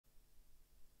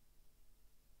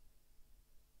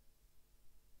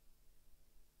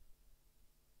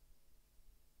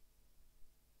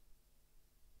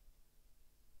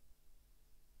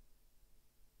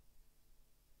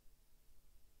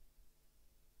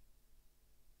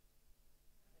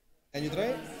Can you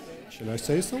try? Shall I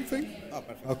say something? Oh,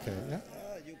 perfect. Okay, yeah.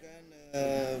 You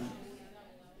can.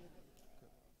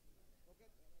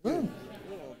 Well,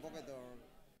 Pocket or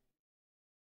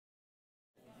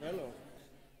umbrella.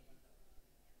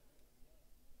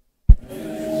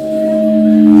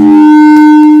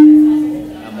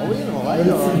 ¿La móvil o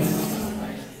mobile o?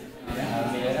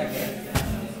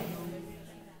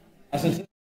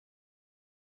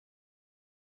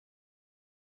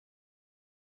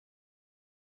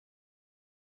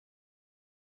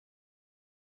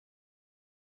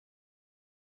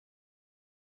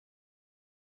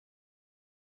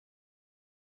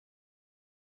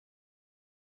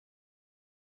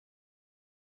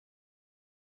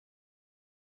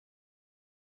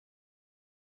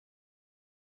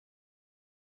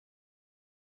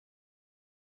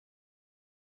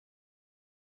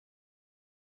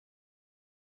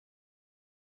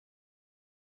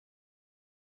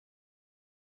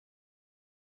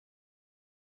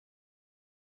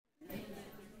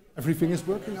 everything is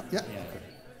working out? Yeah. Okay.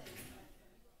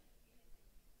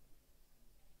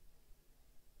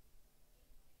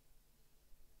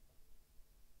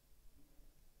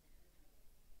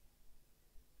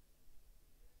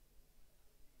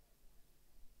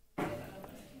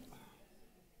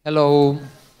 Hello.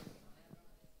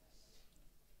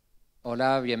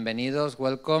 Hola, bienvenidos.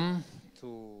 Welcome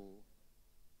to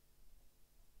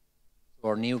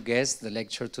our new guest, the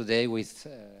lecture today with,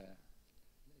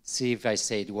 let's see if I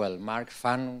say it well, Mark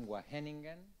van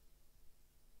Wageningen.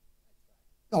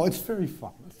 No, it's very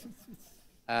fun.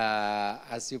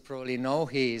 As you probably know,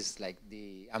 he is like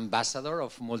the ambassador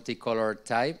of multicolor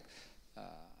type.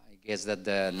 I guess that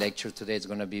the lecture today is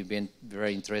going to be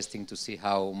very interesting to see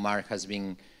how Mark has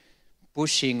been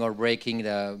pushing or breaking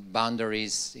the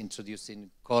boundaries,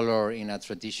 introducing color in a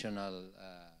traditional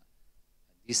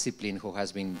discipline who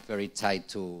has been very tied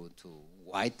to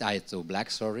white, tied to black,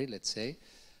 sorry, let's say.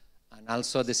 And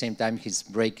also at the same time, he's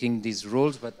breaking these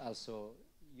rules, but also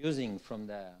using from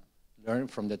the, learn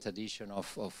from the tradition of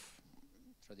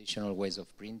traditional ways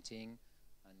of printing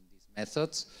and these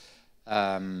methods.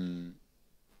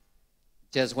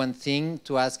 Just one thing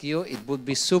to ask you, it would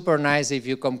be super nice if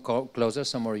you come closer,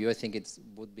 some of you. I think it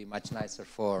would be much nicer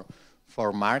for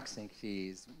Mark. I think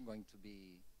he's going to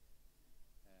be...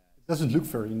 It doesn't look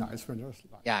very nice when there's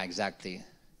light. Yeah, exactly.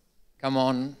 Come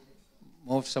on,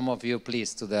 move some of you,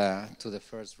 please, to the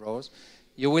first rows.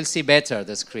 You will see better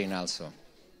the screen also.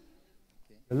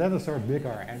 The letters are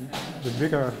bigger, and the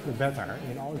bigger, the better.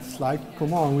 You know, it's like,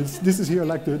 come on, this is here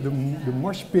like the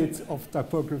mosh pit of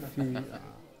typography.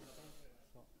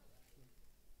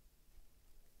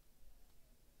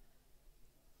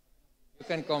 You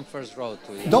can come first row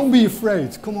too. Don't be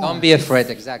afraid, come on. Don't be afraid,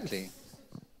 exactly.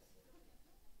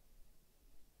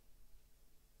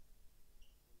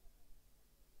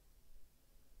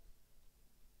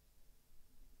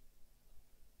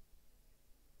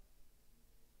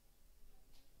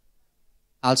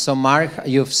 Also, Mark,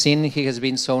 you've seen he has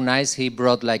been so nice. He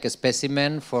brought like a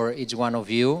specimen for each one of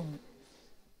you.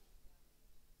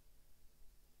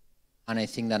 And I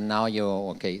think that now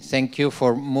you're okay. Thank you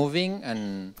for moving,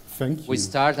 and thank you. We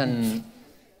start, and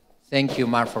thank you,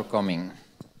 Mark, for coming.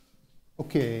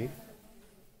 Okay,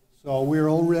 so we're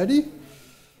all ready?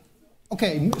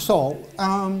 Okay, so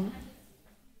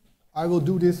I will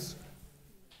do this.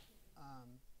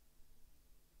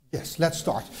 Yes, let's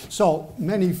start. So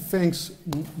many thanks,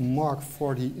 Mark,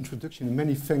 for the introduction.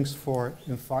 Many thanks for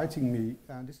inviting me.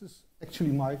 This is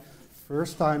actually my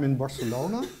first time in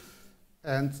Barcelona,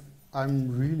 and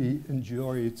I'm really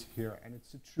enjoy it here, and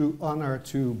it's a true honor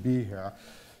to be here.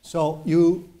 So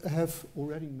you have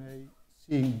already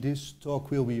seen this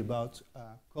talk will be about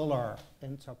color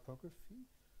and typography,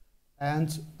 and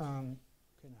can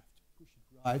I have to push it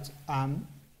right?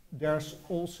 There's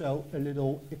also a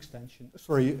little extension,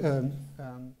 sorry,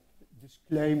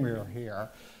 disclaimer here.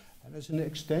 And there's an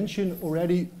extension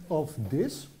already of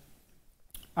this.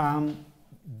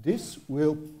 This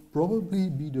will probably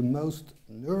be the most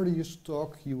nerdiest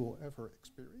talk you will ever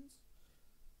experience.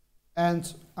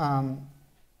 And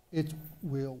it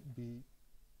will be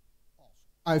awesome.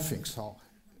 I think so,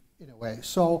 in a way.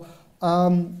 So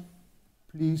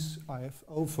please, I have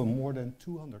over more than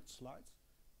 200 slides.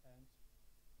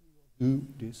 Do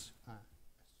this as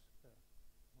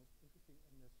most interesting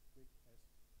and as quick as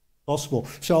possible.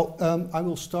 So I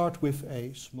will start with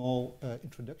a small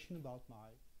introduction about my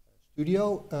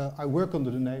studio. I work under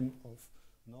the name of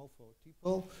Novo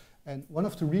Typo, and one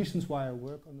of the reasons why I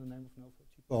work under the name of Novo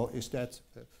Typo is that,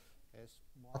 as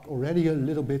Mark already a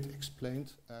little bit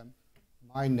explained,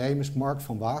 my name is Mark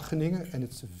van Wageningen, and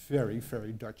it's a very,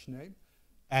 very Dutch name.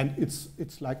 And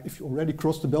it's like if you already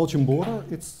crossed the Belgian border,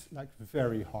 it's like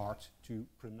very hard to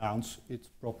pronounce it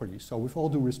properly. So with all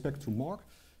due respect to Mark,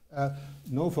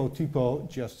 Novo Typo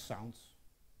just sounds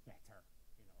better.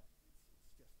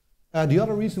 The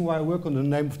other reason why I work on the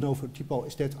name of Novo Typo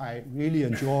is that I really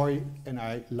enjoy and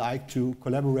I like to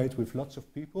collaborate with lots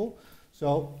of people.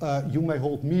 So you may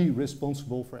hold me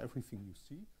responsible for everything you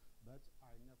see, but I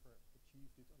never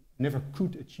achieved it. I never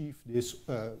could achieve this,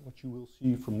 what you will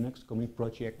see from next coming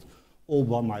project, all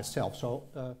by myself. So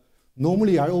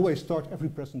normally I always start every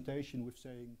presentation with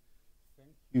saying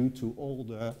thank you to all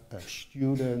the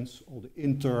students, all the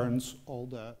interns, all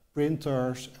the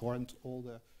printers, and all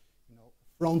the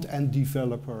front-end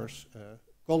developers,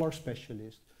 color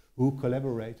specialists who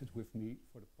collaborated with me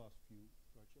for the past few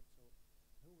projects. So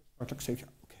I always start to say,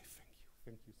 okay,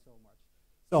 thank you so much.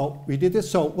 So we did this.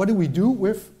 So what do we do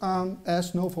with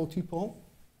as Novo Typo?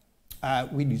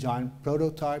 We design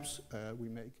prototypes, we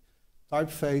make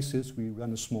typefaces, we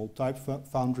run a small type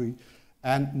foundry,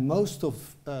 and most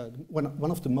of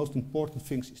one of the most important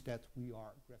things is that we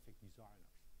are graphic designers.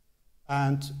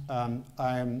 And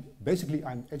I'm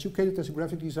educated as a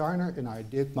graphic designer, and I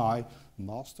did my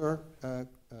master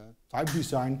type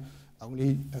design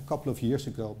only a couple of years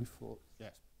ago before.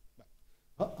 Yes.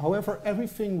 However,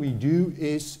 everything we do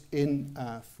is in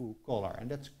full color,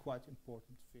 and that's quite an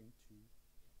important thing to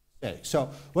say. So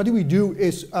what do?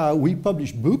 Is we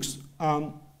publish books,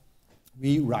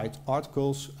 we write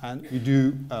articles, and we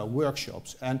do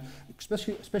workshops. And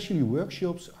especially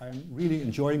workshops I'm really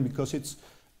enjoying because it's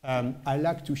I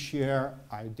like to share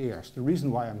ideas. The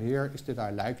reason why I'm here is that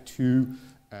I like to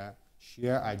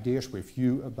share ideas with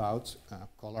you about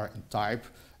color and type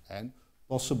and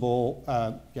possible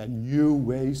new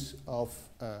ways of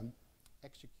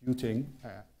executing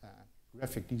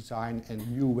graphic design and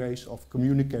new ways of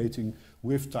communicating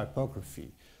with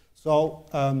typography. So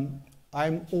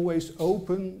I'm always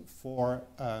open for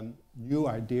new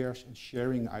ideas and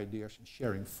sharing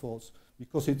thoughts,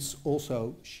 because it's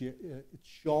also it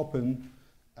sharpens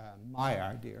my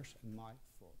ideas and my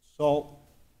thoughts. So,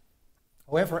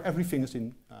 however, everything is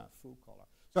in full color.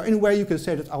 So in a way, you can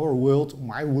say that our world,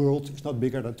 my world, is not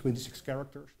bigger than 26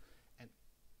 characters. And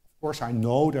of course, I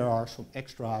know there are some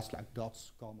extras like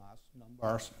dots, commas,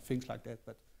 numbers, things like that.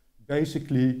 But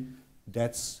basically,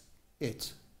 that's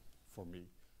it for me.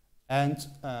 And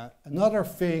another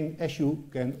thing, as you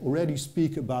can already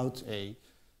speak about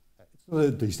it's not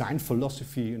a design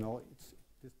philosophy, it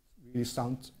really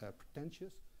sounds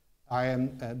pretentious.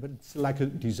 But it's like a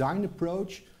design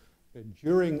approach.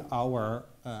 During our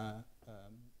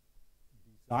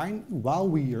design, while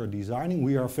we are designing,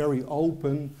 we are very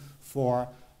open for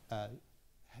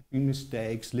happy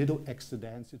mistakes, little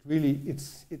accidents.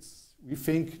 We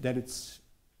think that it's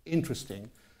interesting,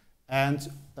 and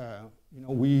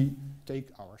we take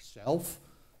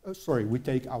we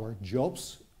take our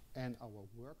jobs and our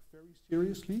work very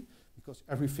seriously, because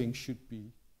everything should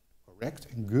be correct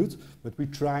and good, but we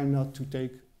try not to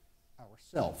take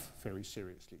ourselves very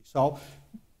seriously. So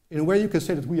in a way you can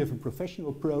say that we have a professional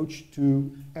approach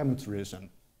to amateurism.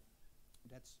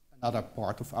 That's another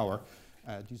part of our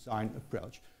design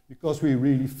approach, because we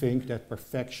really think that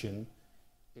perfection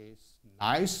is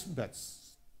nice, but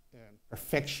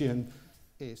perfection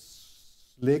is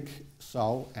slick,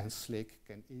 and slick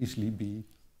can easily be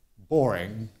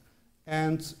boring.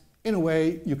 And in a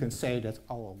way, you can say that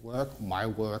our work, my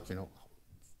work,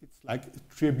 it's like a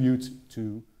tribute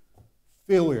to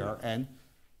failure. And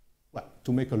well,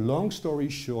 to make a long story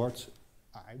short,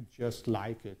 I just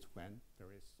like it when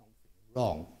there is something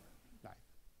wrong. Like,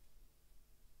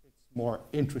 it's more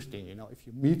interesting, if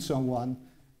you meet someone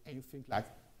and you think like,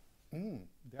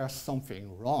 there's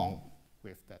something wrong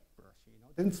with that person,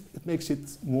 then it makes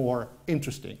it more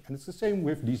interesting. And it's the same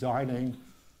with designing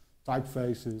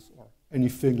typefaces or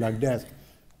anything like that.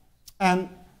 And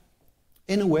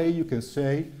in a way, you can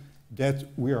say that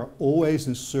we are always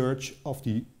in search of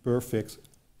the perfect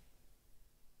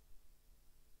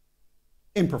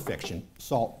imperfection.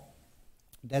 So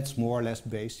that's more or less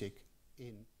basic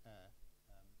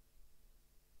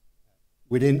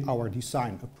within our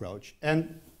design approach.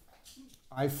 And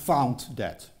I found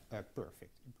that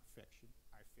perfect imperfection,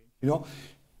 I think.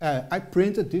 I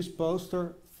printed this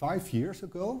poster 5 years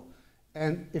ago,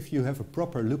 and if you have a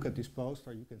proper look at this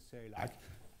poster, you can say like,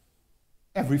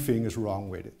 everything is wrong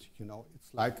with it.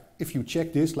 It's like, if you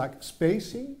check this, like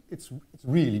spacing, it's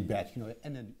really bad.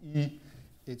 N and E,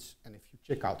 and if you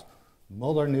check out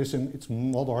modernism, it's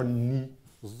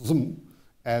modernism,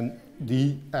 and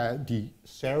the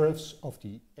serifs of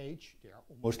the H, they are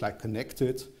almost like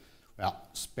connected. Well,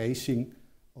 spacing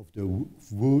of the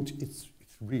wood, it's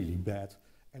really bad.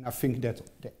 and I think that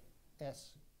the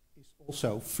S is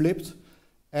also flipped,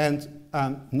 and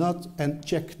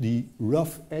check the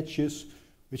rough edges,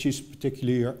 which is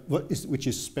which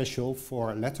is special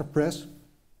for letterpress.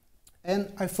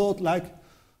 And I thought, like,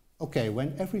 okay,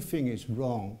 when everything is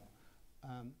wrong,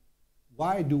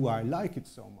 why do I like it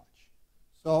so much?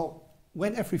 So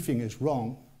when everything is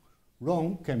wrong,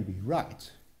 wrong can be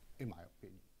right, in my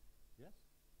opinion. Yes?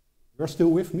 You're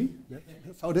still with me? Yes.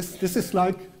 So this is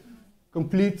like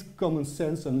complete common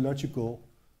sense and logical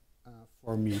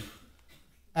for me.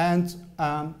 And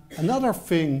another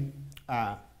thing,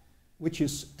 which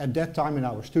is at that time in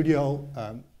our studio,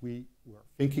 we were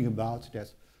thinking about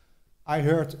that. I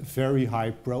heard a very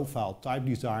high-profile type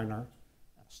designer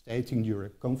stating during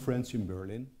a conference in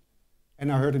Berlin,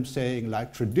 and I heard him saying,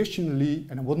 like, traditionally,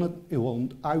 and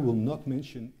I will not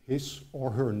mention his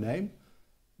or her name,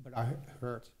 but I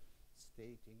heard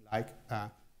stating, like,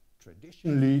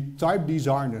 traditionally, type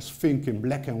designers think in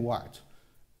black and white.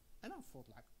 And I thought,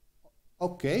 like,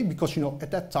 okay, because, you know,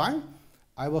 at that time,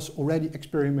 I was already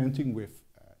experimenting with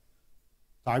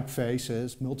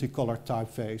typefaces, multicolored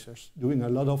typefaces, doing a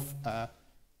lot of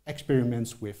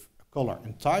experiments with color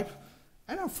and type.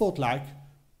 And I thought, like,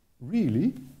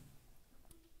 really?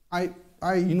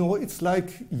 you know, it's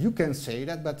like, you can say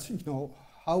that, but, you know,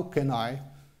 how can I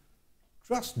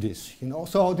trust this, you know?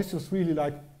 So this was really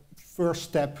like first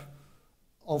step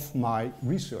of my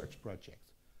research project.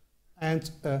 And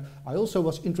I also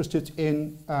was interested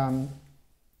in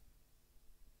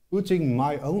putting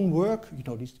my own work, you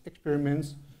know, these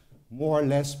experiments, more or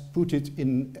less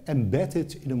embed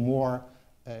it in a more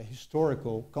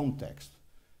historical context.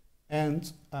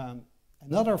 And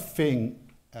another thing,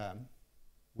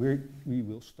 we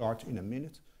will start in a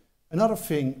minute. Another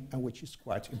thing, which is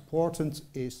quite important,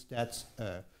 is that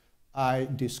I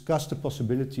discussed the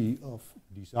possibility of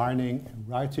designing and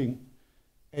writing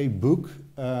a book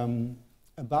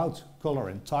about color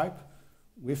and type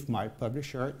with my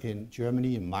publisher in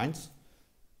Germany, in Mainz.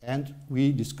 And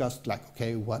we discussed, like,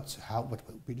 okay, what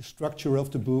will be the structure of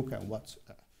the book, and what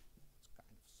kind of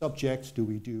subjects do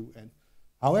we do. And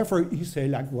however, you say,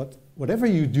 like, whatever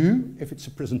you do, if it's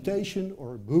a presentation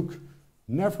or a book,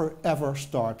 never ever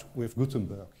start with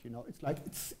Gutenberg. You know, it's like,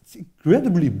 it's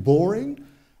incredibly boring,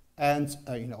 and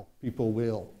you know, people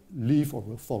will leave or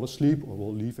will fall asleep or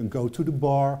will leave and go to the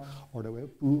bar, or they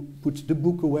will put the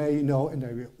book away, you know, and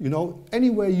they will, you know,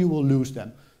 anyway you will lose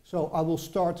them. So I will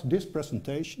start this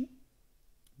presentation,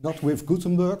 not with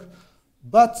Gutenberg,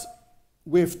 but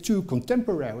with two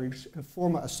contemporaries and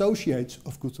former associates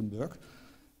of Gutenberg,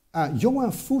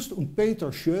 Johann Fust and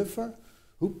Peter Schoeffer,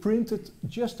 who printed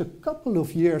just a couple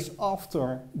of years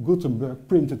after Gutenberg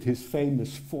printed his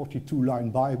famous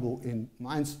 42-line Bible in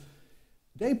Mainz.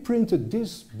 They printed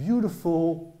this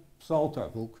beautiful Psalter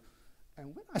book.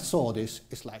 And when I saw this,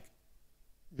 it's like,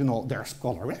 you know, there's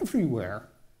color everywhere.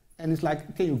 And it's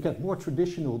like, can you get more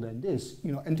traditional than this?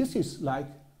 You know, and this is like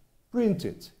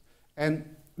printed. And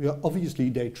you know, obviously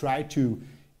they try to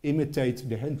imitate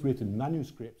the handwritten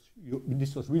manuscripts.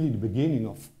 This was really the beginning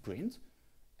of print.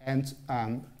 And,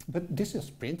 but this is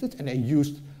printed, and they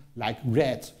used like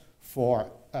red for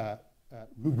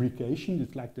rubrication.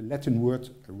 It's like the Latin word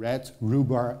red,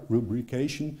 rubar,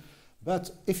 rubrication.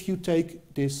 But if you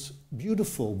take this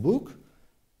beautiful book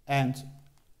and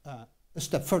a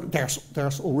step further,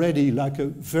 there's already like a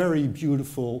very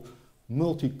beautiful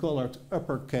multicolored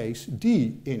uppercase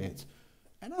D in it.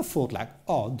 And I thought, like,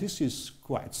 oh, this is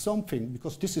quite something,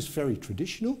 because this is very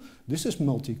traditional. This is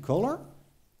multicolor.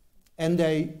 And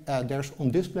there's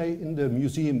on display in the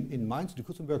museum in Mainz, the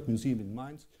Gutenberg Museum in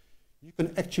Mainz, you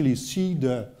can actually see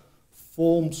the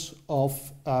forms of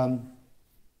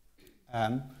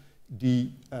the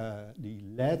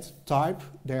lead type.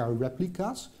 They are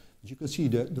replicas. You can see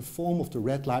the form of the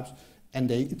red types, and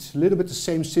it's a little bit the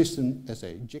same system as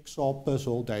a jigsaw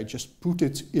puzzle. They just put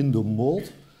it in the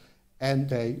mold, and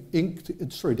they ink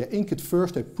it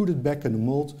first, they put it back in the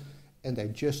mold, and they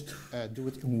just do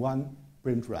it in one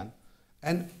print run.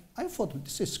 And I thought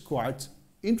this is quite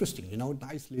interesting, you know,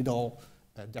 nice little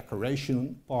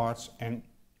decoration parts,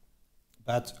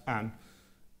 but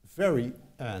very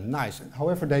nice.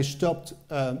 However, they stopped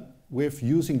with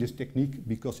using this technique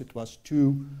because it was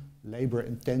too labor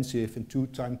intensive and too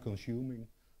time consuming.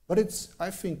 But I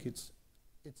think it's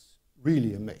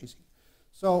really amazing.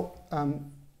 So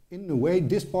in a way,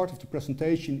 this part of the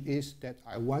presentation is that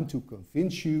I want to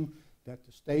convince you that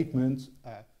the statement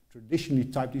traditionally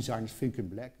type designers think in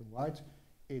black and white,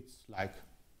 it's like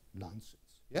nonsense.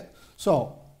 Yeah?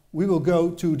 So we will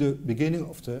go to the beginning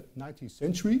of the 19th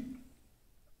century,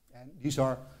 and these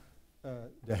are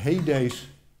the heydays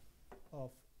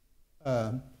of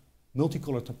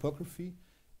multicolor typography.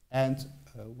 And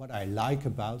what I like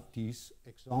about these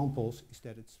examples is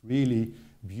that it's really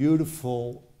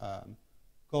beautiful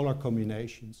color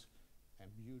combinations and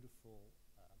beautiful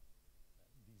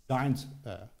designed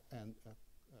and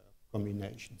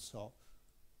combinations. So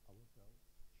I will go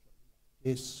show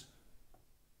you this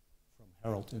from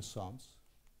Harold and Sons.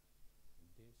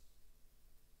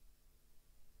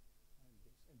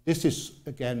 This is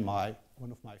again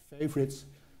one of my favorites.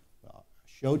 Well, I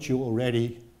showed you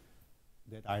already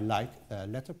that I like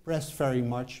letterpress very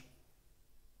much,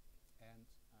 and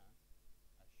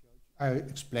I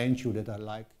explained to you that I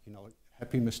like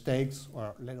happy mistakes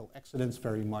or little accidents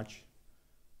very much,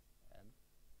 and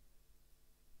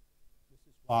this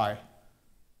is why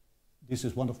this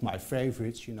is one of my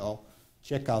favorites.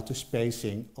 Check out the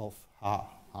spacing of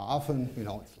Haven.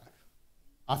 It's like,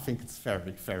 I think it's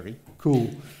very, very cool,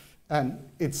 and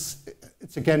it's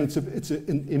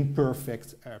an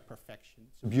imperfect perfection.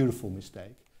 It's a beautiful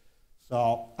mistake.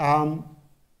 So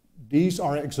these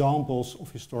are examples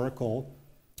of historical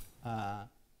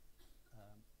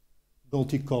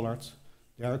multicolored.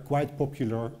 They are quite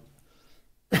popular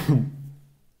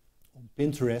on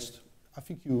Pinterest. I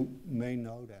think you may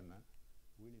know them.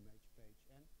 Really Mage page,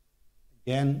 and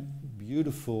again,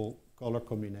 beautiful color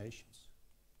combinations.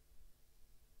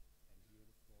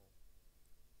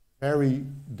 Very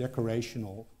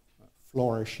decorational,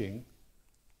 flourishing,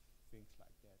 things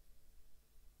like that.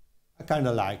 I kind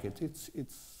of like it. It's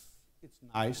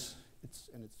nice. It's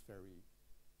very interesting.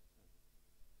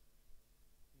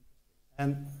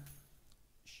 And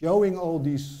showing all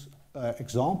these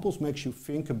examples makes you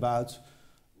think about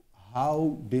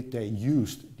how did they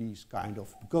use these kind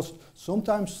of, because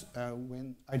sometimes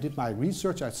when I did my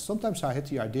research, sometimes I had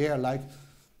the idea like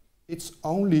it's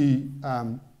only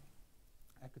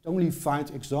I could only find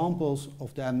examples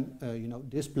of them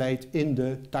displayed in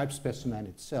the type specimen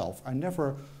itself. I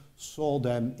never saw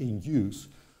them in use.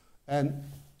 And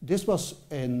this was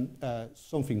in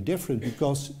something different,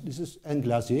 because this is N.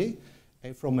 Glazé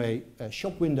from a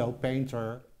shop window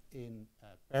painter in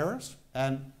Paris.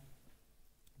 And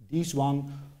these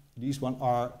one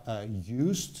are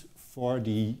used for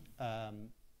the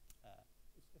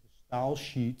style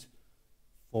sheet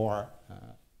for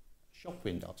shop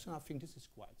windows. And I think this is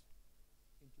quite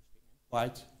interesting,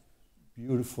 quite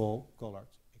beautiful colored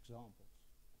examples.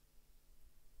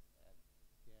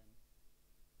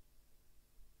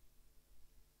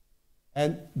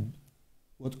 And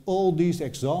what all these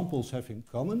examples have in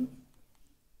common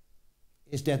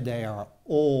is that they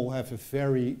all have a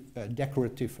very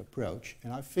decorative approach.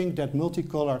 And I think that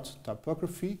multicolored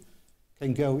typography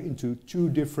can go into two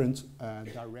different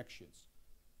directions.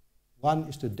 One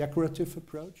is the decorative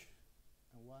approach,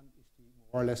 and one is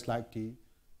more or less like the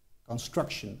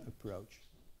construction approach.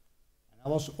 And I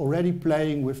was already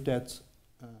playing with that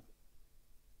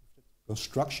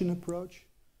construction approach,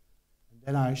 and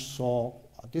then I saw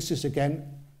this is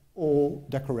again all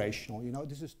decorational.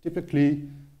 This is typically,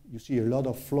 you see a lot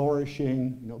of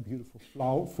flourishing, beautiful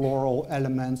floral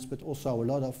elements, but also a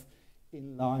lot of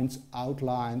inlines,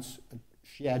 outlines,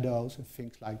 shadows, and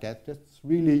things like that. That's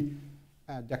really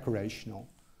decorational.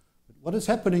 But what is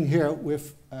happening here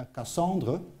with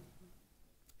Cassandre,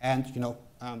 and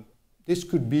this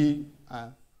could be a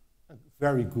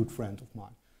very good friend of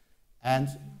mine. And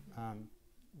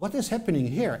what is happening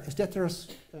here is that there's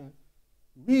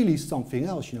really something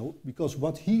else, because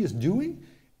what he is doing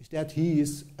is that he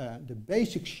is the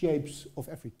basic shapes of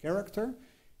every character.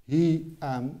 He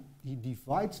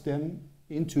divides them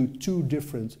into two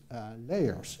different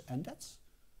layers, and that's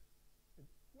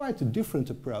quite a different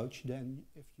approach than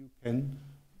if you can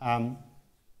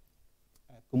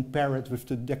compare it with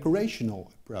the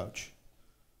decorational approach.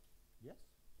 Yes,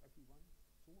 everyone?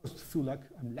 I almost feel like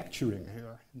I'm lecturing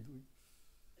here.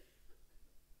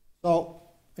 So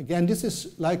again, this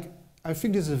is like, I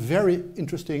think this is a very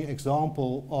interesting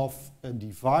example of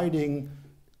dividing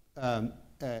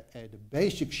the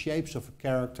basic shapes of a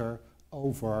character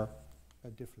over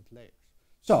different layers.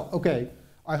 So, okay,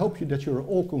 I hope that you're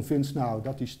all convinced now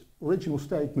that this original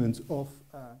statement of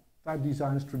type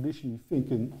designers traditionally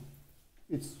thinking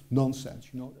it's nonsense,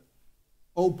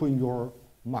 Open your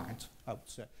mind, I would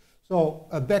say. So,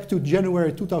 back to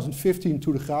January 2015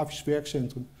 to the Grafisch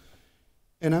Werkcentrum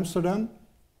in Amsterdam.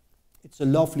 It's a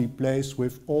lovely place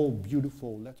with all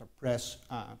beautiful letterpress,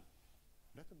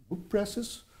 book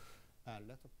presses,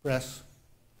 letterpress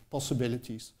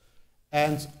possibilities.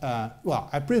 And well,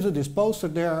 I printed this poster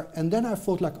there, and then I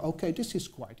thought like, okay, this is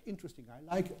quite interesting. I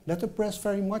like letterpress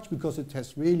very much because it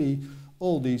has really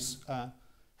all these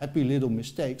happy little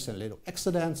mistakes and little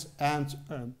accidents. And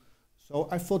So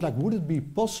I thought, like, would it be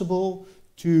possible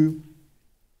to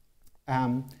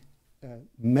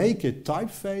make a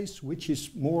typeface which is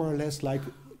more or less like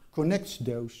connects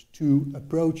those two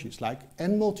approaches, like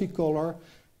and multicolor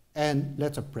and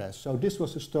letterpress. So this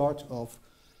was the start of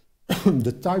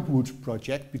the Typewood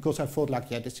project, because I thought,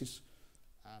 like, yeah, this is,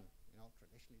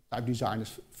 traditionally type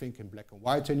designers think in black and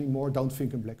white anymore, don't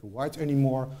think in black and white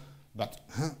anymore, but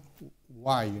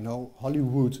why,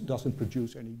 Hollywood doesn't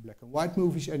produce any black and white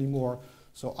movies anymore,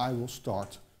 so I will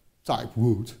start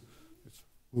Typewood. It's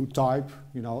wood type,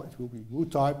 it will be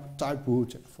wood type,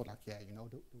 Typewood. And I thought, like, yeah,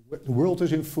 the world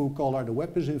is in full color, the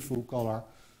web is in full color,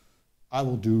 I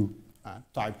will do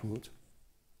Typewood.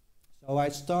 So I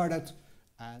started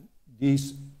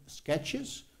these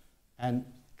sketches and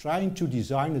trying to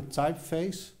design a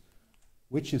typeface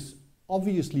which is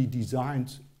obviously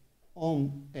designed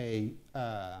on a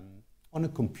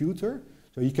computer,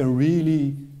 so you can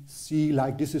really see,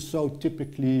 like, this is so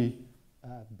typically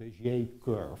Bezier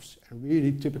curves, and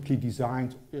really typically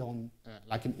designed on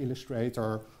like an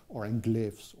Illustrator or in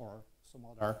Glyphs or some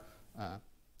other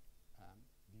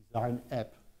design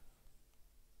app.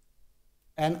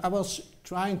 And I was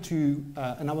trying to,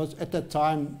 and I was at that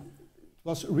time, it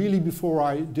was really before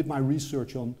I did my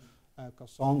research on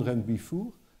Cassandre and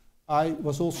Bifour, I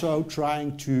was also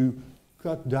trying to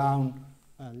cut down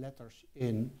letters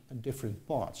in different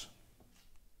parts.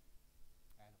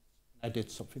 And I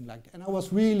did something like that. And I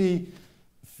was really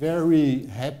very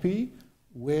happy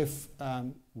with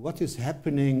what is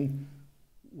happening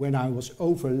when I was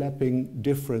overlapping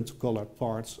different colored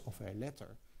parts of a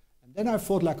letter. And then I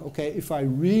thought, like, okay, if I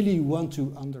really want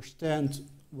to understand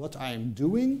what I'm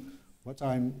doing, what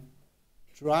I'm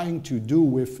trying to do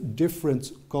with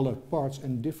different colored parts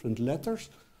and different letters,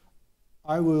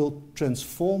 I will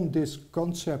transform this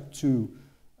concept to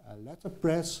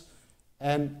letterpress,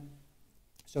 and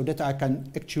so that I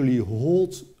can actually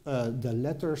hold the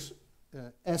letters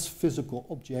as physical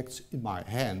objects in my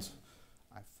hand.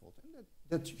 I thought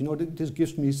that this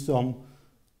gives me some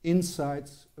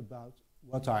insights about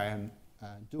what I am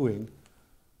doing.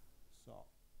 So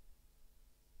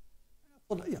I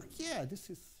thought, yeah, this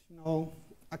is,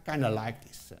 I kind of like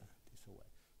this way.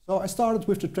 So I started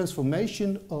with the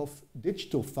transformation of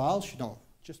digital files,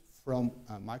 just from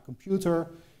my computer,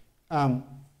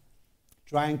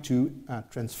 trying to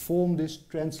transform this,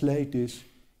 translate this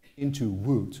into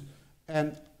wood.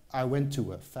 And I went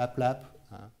to a Fab Lab,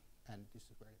 and this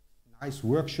is a very nice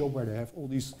workshop where they have all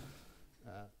these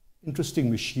interesting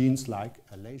machines like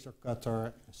a laser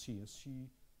cutter, a CNC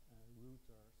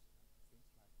routers,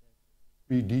 things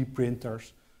like that, 3D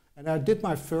printers. And I did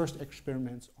my first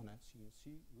experiments on a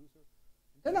CNC router.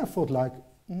 Then I thought, like,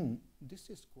 this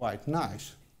is quite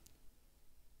nice.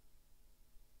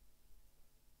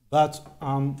 But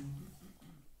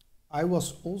I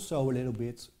was also a little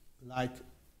bit like,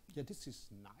 yeah, this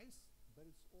is nice, but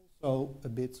it's also a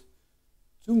bit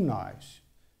too nice.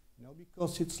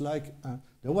 Because it's like,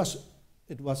 it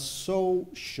was so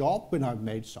sharp when I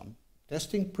made some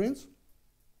testing prints.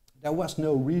 There was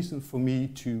no reason for me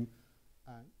to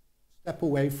step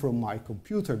away from my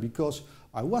computer, because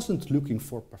I wasn't looking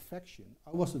for perfection.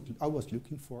 I was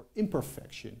looking for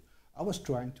imperfection. I was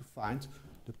trying to find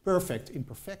the perfect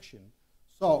imperfection.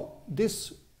 So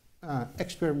this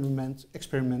experiment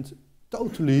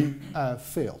totally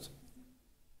failed.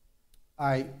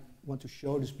 I want to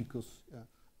show this because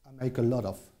I make a lot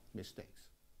of mistakes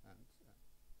and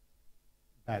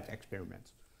bad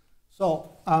experiments.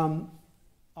 So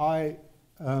I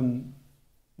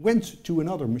went to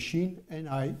another machine and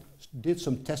I did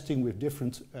some testing with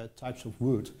different types of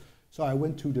wood. So I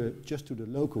went to just to the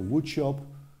local wood shop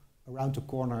around the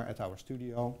corner at our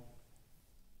studio,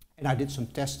 and I did some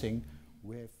testing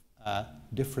with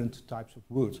different types of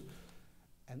wood.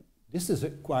 And this is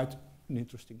quite an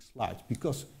interesting slide,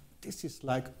 because this is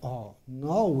like, oh,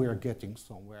 now we're getting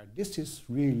somewhere. This is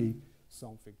really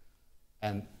something.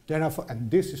 And then and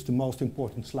this is the most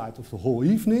important slide of the whole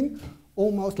evening.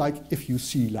 Almost like if you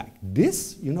see like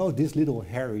this, this little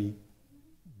hairy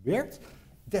beard,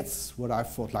 that's what I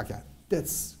thought, like, yeah,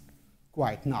 that's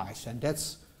quite nice, and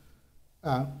that's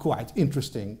quite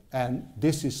interesting. And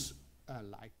this is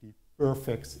like the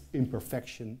perfect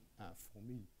imperfection for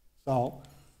me. So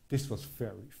this was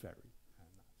very, very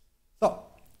nice. So,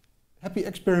 happy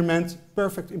experiment,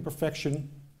 perfect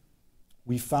imperfection.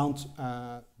 We found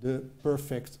the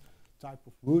perfect type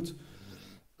of wood.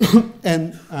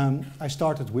 And I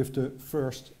started with the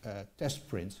first test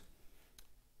print.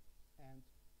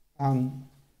 And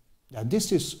yeah,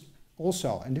 this is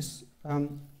also, and this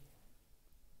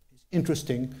is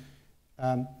interesting,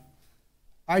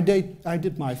 I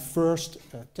did my first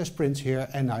test prints here,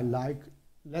 and I like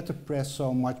letterpress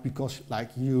so much because,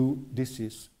 like you, this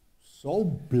is so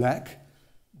black.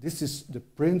 This is the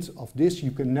print of this.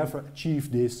 You can never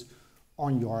achieve this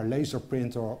on your laser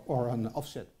printer or on an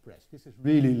offset press. This is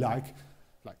really like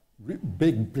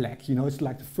big black. You know, it's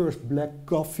like the first black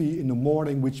coffee in the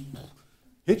morning, which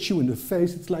hits you in the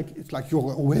face. It's like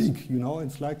you're awake. You know,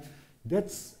 it's like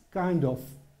that's kind of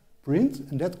print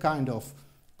and that kind of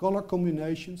color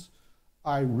combinations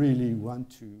I really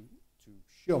want to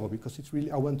show, because it's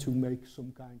really, I want to make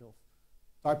some kind of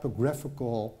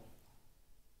typographical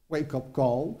wake-up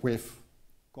call with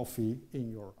coffee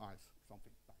in your eyes,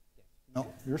 something like that.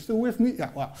 No, you're still with me?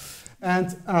 Yeah, well.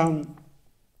 And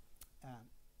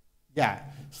yeah,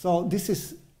 so this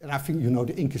is, and I think, you know,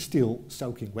 the ink is still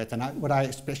soaking wet. And what I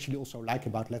especially also like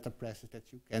about letterpress is that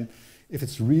you can, if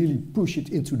it's really push it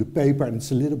into the paper and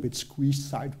it's a little bit squeezed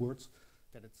sidewards,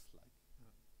 that it's like,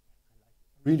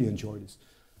 I really enjoy this.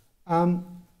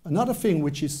 Another thing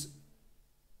which is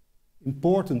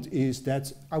important is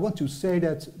that I want to say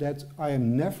that I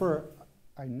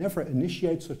never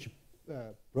initiate such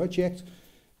a project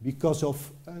because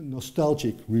of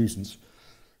nostalgic reasons.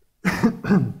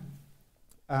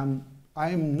 I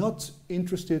am not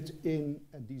interested in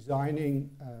designing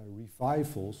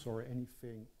revivals or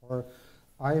anything, or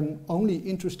I am only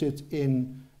interested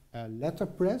in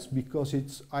letterpress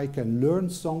because I can learn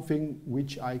something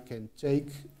which I can take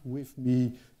with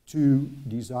me to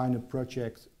design a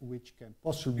project which can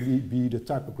possibly be the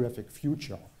typographic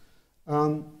future.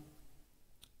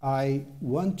 I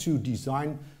want to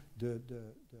design the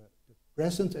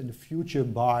present and the future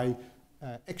by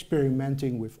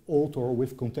experimenting with old or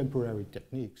with contemporary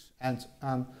techniques. And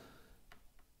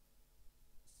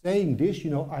saying this,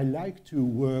 you know, I like to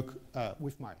work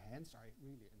with my hands. I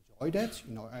really enjoy that.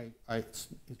 You know, I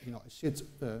sit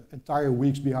entire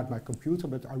weeks behind my computer,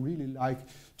 but I really like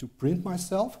to print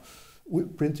myself,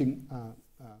 printing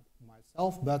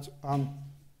myself. But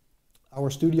our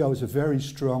studio is a very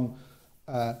strong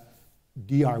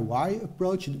DIY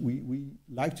approach. We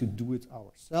like to do it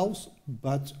ourselves,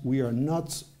 but we are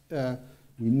not,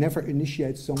 we never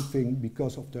initiate something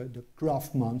because of the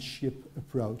craftsmanship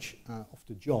approach of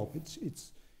the job.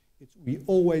 We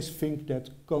always think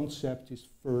that concept is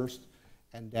first,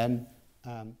 and then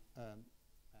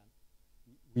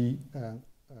we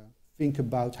think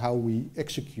about how we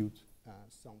execute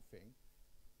something.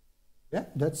 Yeah,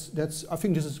 I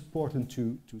think this is important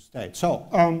to state. So,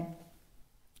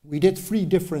 we did 3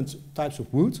 different types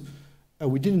of wood.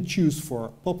 We didn't choose for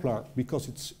poplar because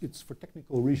it's for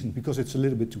technical reasons, because it's a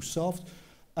little bit too soft.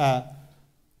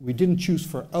 We didn't choose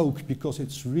for oak because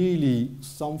it's really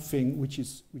something which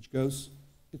goes.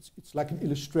 It's like an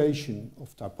illustration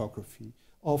of typography.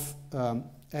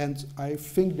 And I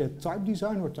think that type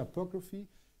design or typography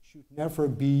should never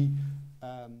be.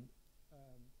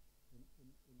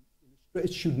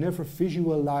 It should never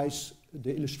visualize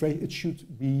the illustration. It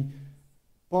should be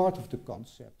part of the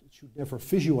concept. It should never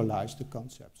visualize the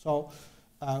concept. So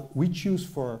we choose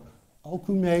for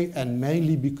alchemy, and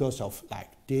mainly because of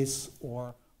like this,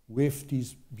 or with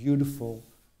these beautiful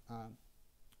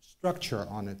structure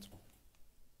on it.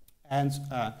 And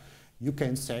you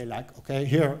can say like, okay,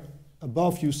 here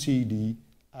above you see the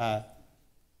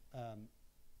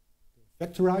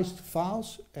vectorized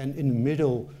files, and in the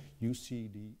middle you see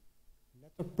the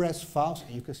letterpress files,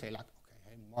 and you can say like, okay,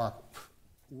 hey Mark,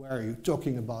 where are you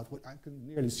talking about? What I can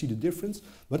nearly see the difference,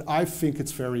 but I think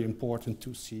it's very important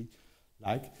to see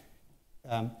like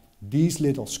these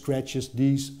little scratches,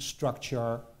 these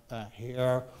structure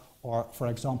here, or for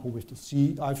example with the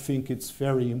C. I think it's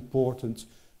very important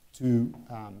to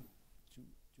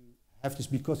have this,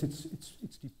 because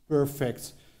it's the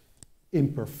perfect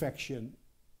imperfection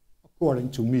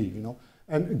according to me, you know.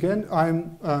 And again,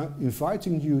 I'm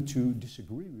inviting you to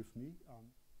disagree with me.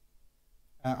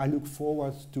 I look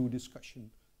forward to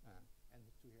discussion and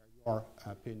to hear your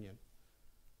opinion.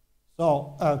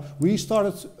 So we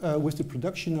started with the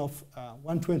production of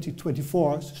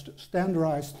 12024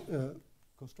 standardized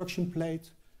construction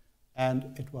plate,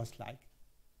 and it was like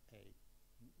a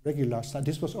regular size.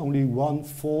 This was only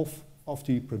 1/4 of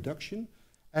the production.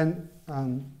 And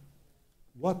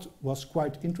what was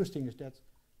quite interesting is that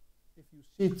if you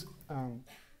sit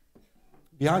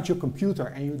behind your computer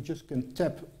and you just can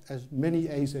tap as many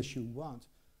A's as you want,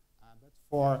 but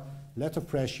for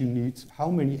letterpress you need, how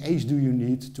many A's do you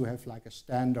need to have like a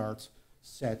standard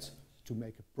set to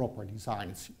make a proper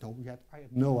design? You know, I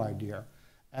had no idea.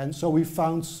 And so we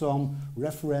found some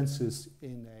references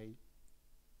in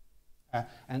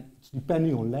and it's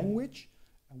depending on language,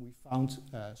 and we found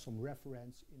some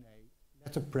reference in a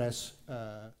letterpress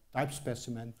type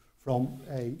specimen from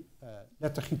a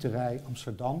lettergieterij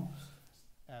Amsterdam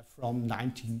from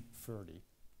 1930.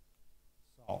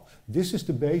 So this is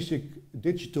the basic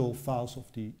digital files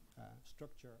of the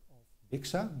structure of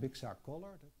Bixa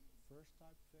color, the first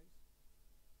typeface.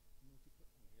 And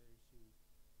here you see.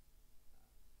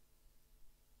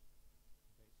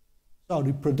 So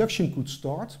the production could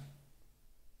start.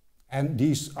 And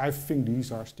these, I think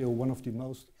these are still one of the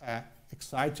most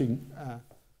exciting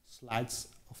slides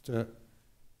of the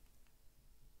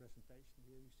presentation.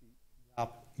 Here you see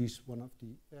Jaap, he's one of the,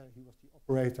 he was the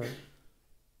operator.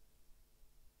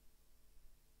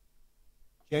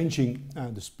 Changing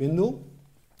the spindle.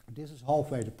 This is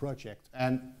halfway the project.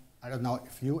 And I don't know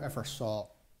if you ever saw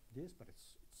this, but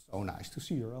it's so nice to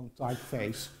see your own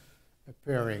typeface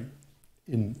appearing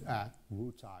in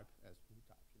WooType.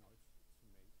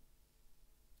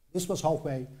 This was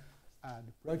halfway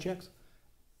the project,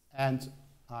 and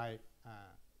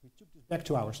we took this back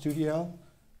to our studio.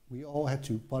 We all had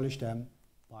to polish them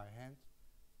by hand,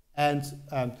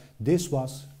 and this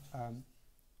was a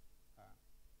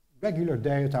regular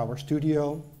day at our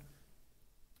studio.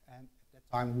 And at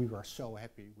that time, we were so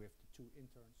happy with the two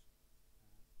interns,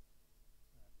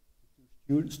 the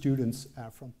two students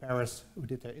from Paris who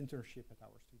did their internship at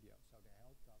our studio. So they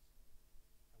helped us,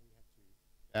 and we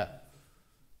had to.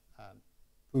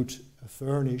 Put a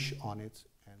varnish on it,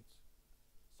 and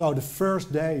so the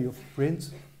first day of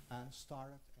print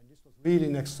started, and this was really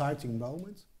an exciting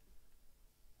moment.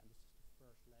 And this is the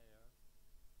first layer.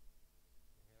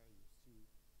 Here you see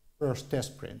first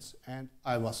test prints, and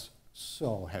I was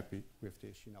so happy with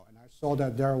this, you know. And I saw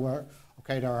that there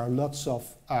are lots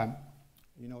of,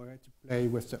 you know, we had to play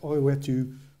with the oil, we had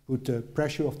to put the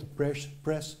pressure of the press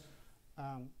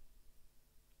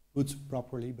put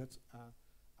properly, but.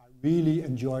 Really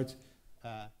enjoyed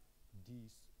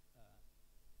these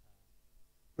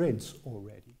prints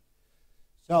already.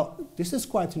 So this is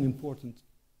quite an important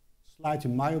slide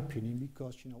in my opinion,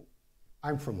 because you know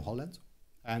I'm from Holland,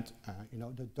 and you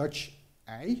know the Dutch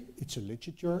I, it's a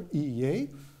literature, EEA.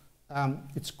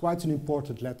 It's quite an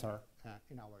important letter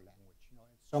in our language. You know,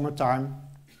 in summertime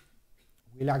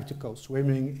we like to go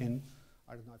swimming in.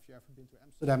 I don't know if you've ever been to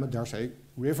Amsterdam, but there's a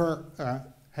river.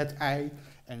 Het I,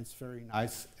 and it's very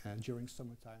nice during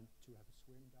summertime to have a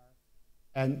swim there.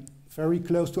 And very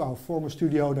close to our former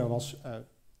studio there was a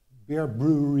beer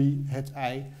brewery, Het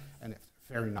I, and it's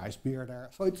very nice beer there.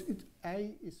 So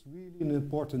I is really an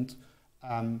important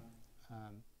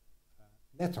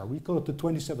letter. We call it the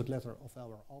 27th letter of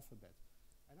our alphabet.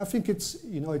 And I think it's,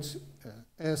 you know, it's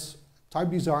as type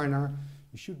designer,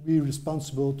 you should be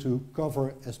responsible to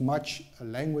cover as much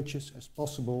languages as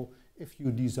possible if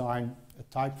you design a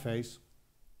typeface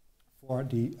for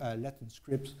the Latin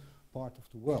script part of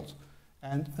the world.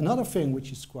 And another thing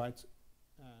which is quite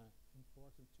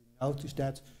important to note is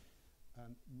that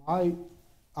my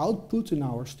output in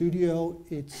our studio,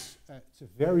 it's a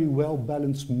very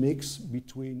well-balanced mix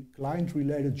between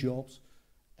client-related jobs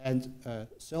and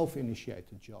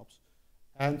self-initiated jobs.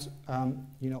 And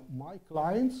you know, my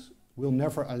clients will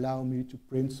never allow me to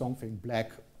print something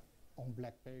black on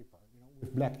black paper.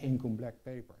 With black ink on black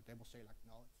paper. They will say like,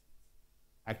 no,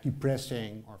 it's like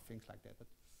depressing or things like that. But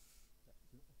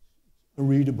it's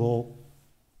unreadable.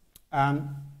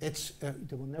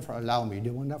 They will never allow me.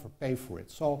 They will never pay for it.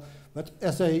 So, but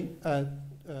as a,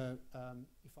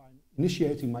 if I'm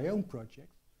initiating my own project,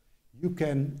 you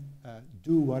can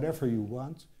do whatever you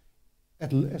want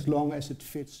as long as it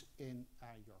fits in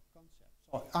your concept.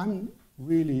 So I'm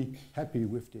really happy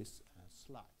with this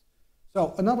slide.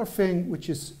 So another thing which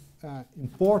is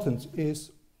important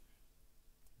is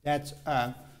that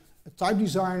a type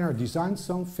designer designs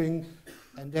something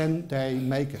and then they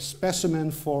make a specimen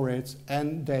for it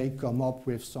and they come up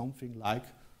with something like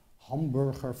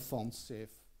Hamburger van Sif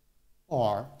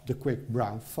or the quick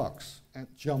brown fox and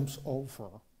jumps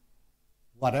over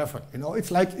whatever. You know,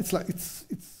 it's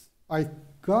I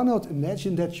cannot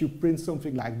imagine that you print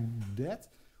something like that.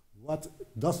 What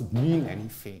doesn't mean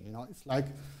anything, you know? It's like,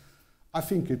 I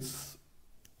think it's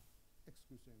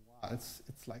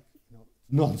like, you know,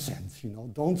 nonsense, you know.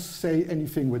 Don't say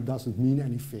anything which doesn't mean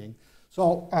anything.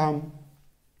 So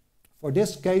for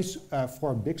this case,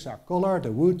 for Bixa color, the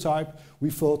WooType, we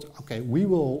thought, okay, we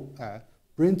will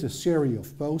print a series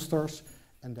of posters,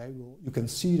 and they will, you can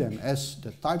see them as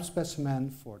the type specimen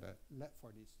for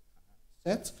this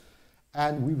set,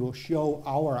 and we will show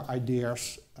our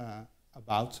ideas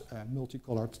about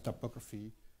multicolored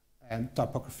typography and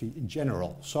typography in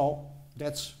general. So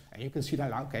that's, and you can see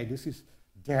that, okay, this is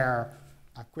their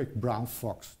quick brown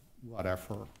fox,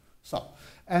 whatever, So,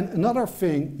 and another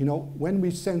thing, you know, when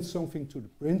we send something to the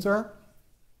printer,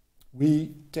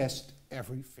 we test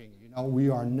everything. You know, we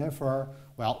are never,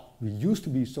 well, we used to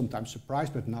be sometimes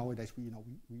surprised, but nowadays we know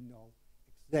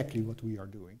exactly what we are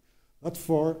doing. But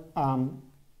for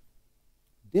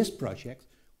this project,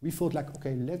 we thought like,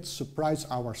 okay, let's surprise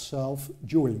ourselves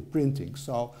during printing.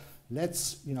 So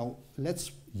let's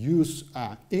use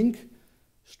ink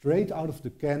straight out of the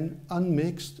can,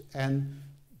 unmixed, and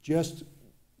just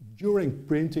during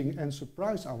printing and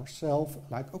surprise ourselves,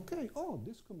 like, okay, oh,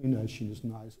 this combination is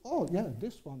nice. Oh, yeah,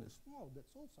 this one is, oh,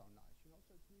 that's also nice. You know,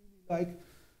 so it's really like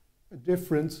a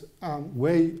different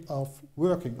way of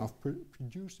working, of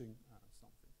producing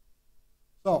something.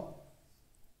 So,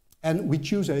 and we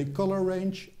choose a color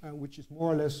range which is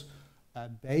more or less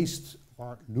based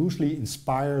or loosely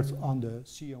inspired on the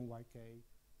CMYK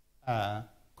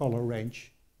color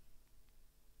range.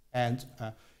 And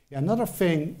another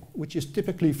thing which is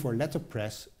typically for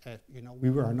letterpress, you know, we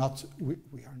are not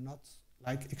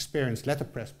like experienced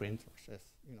letterpress printers, as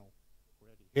you know,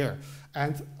 already here.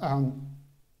 And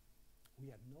we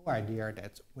had no idea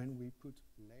that when we put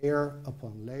layer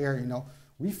upon layer, you know,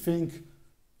 we think,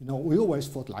 you know, we always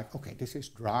thought like, okay, this is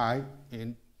dry in,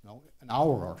 you know, an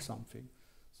hour or something.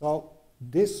 So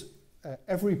this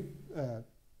every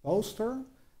poster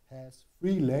has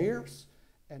 3 layers,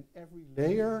 and every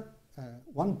layer,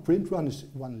 one print run is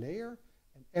 1 layer,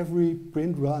 and every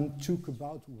print run took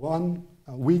about 1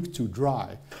 week to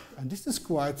dry. And this is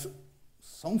quite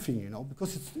something, you know,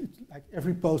 because it's like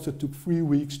every poster took 3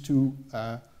 weeks to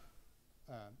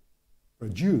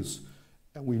produce,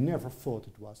 and we never thought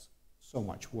it was so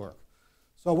much work.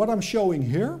 So what I'm showing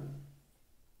here,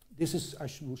 this is, I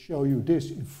will show you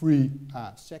this in 3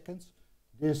 seconds.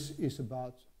 This is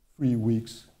about 3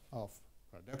 weeks of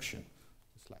production.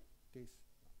 It's like this.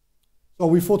 So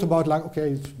we thought about like,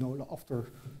 okay, you know,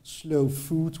 after slow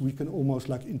food, we can almost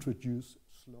like introduce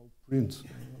slow print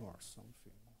or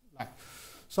something. Like,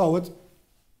 so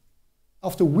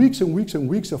after weeks and weeks and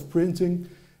weeks of printing,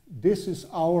 this is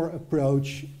our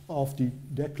approach of the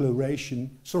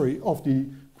declaration, sorry, of the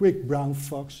quick brown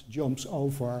fox jumps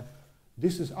over.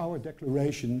 This is our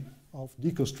declaration of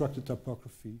deconstructed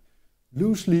typography,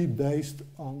 loosely based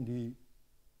on the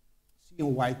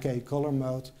CMYK color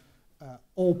mode,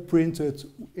 all printed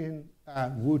in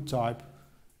wood type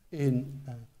in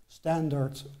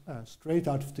standard, straight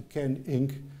out of the can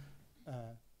ink,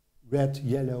 red,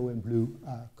 yellow, and blue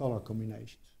color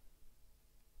combinations.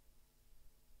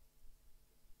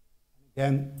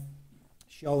 Again,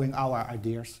 showing our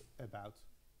ideas about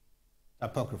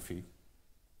typography.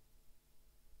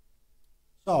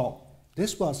 So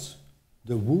this was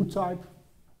the wood type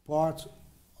part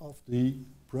of the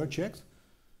project.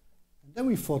 And then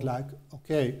we thought like,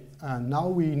 okay, now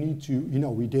we need to, you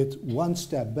know, we did 1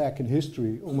 step back in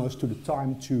history, almost to the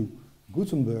time to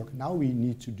Gutenberg. Now we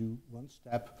need to do 1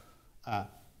 step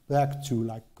back to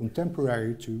like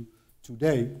contemporary to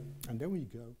today. And then we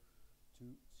go to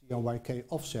CMYK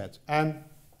offset. And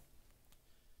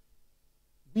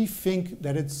we think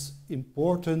that it's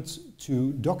important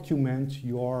to document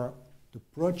the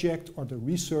project or the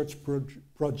research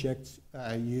projects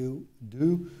you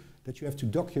do, that you have to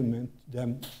document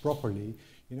them properly.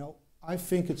 You know, I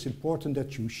think it's important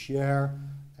that you share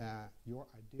your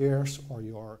ideas or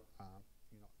your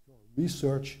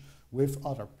research with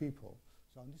other people.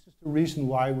 So this is the reason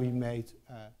why we made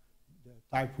the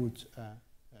Typewood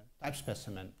type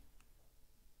specimen.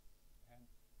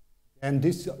 And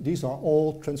these are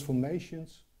all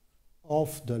transformations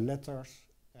of the letters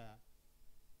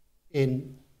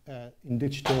in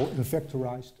digital and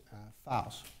vectorized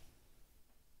files.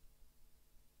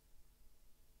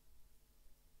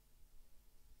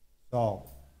 So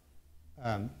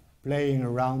playing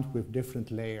around with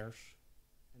different layers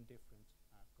and different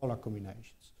color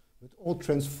combinations, but all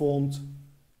transformed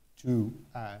to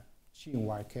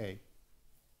CMYK.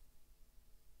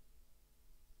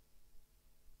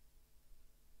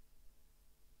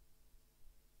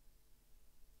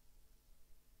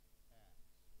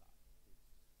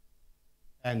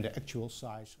 And the actual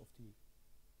size of the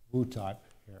wood type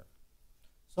here.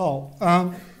 So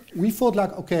we thought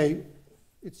like, okay,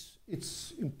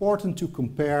 it's important to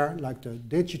compare like the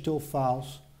digital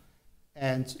files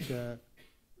and the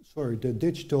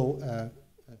digital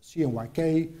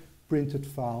CMYK printed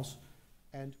files,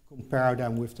 and compare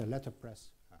them with the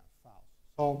letterpress files.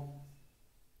 So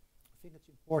I think it's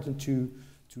important to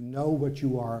know what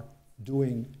you are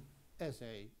doing as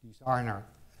a designer,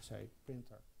 as a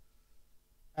printer.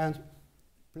 And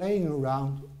playing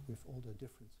around with all the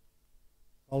different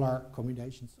color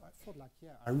combinations, I thought like,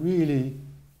 yeah, I really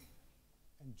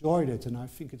enjoyed it, and I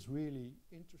think it's really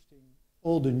interesting,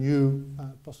 all the new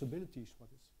possibilities what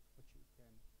you can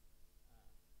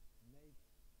make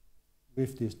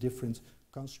with this different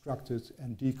constructed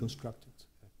and deconstructed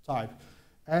type.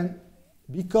 And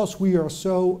because we are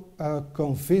so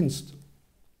convinced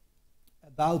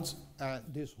about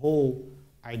this whole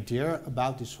idea,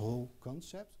 about this whole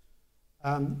concept,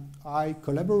 I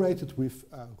collaborated with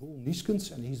Roel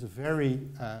Nieskens, and he's a very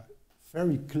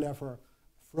clever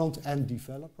front-end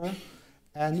developer.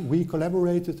 And we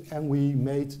collaborated and we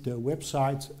made the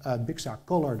website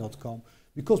bixacolor.com,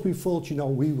 because we thought, you know,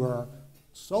 we were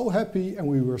so happy and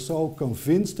we were so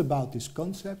convinced about this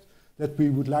concept that we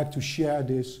would like to share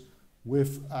this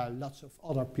with lots of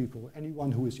other people,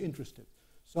 anyone who is interested.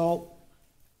 So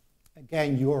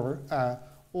again, you're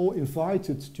all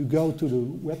invited to go to the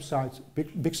website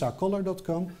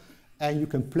bixacolor.com, and you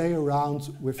can play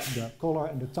around with the color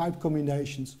and the type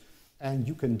combinations, and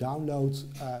you can download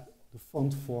the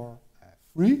font for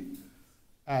free.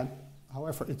 And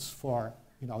however, it's for,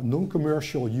 you know,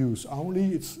 non-commercial use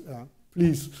only. It's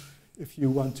please, if you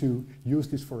want to use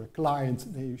this for a client,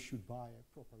 then you should buy a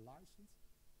proper license.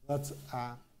 But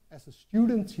as a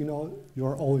student, you know,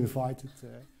 you're all invited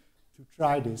to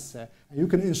try this. And you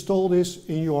can install this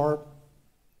in your,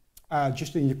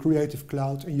 just in your Creative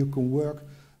Cloud, and you can work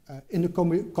in the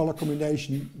color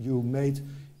combination you made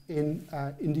in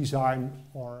InDesign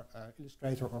or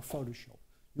Illustrator or Photoshop.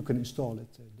 You can install it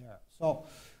there. So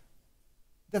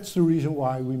that's the reason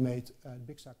why we made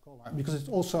bixacolor, because it's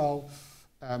also,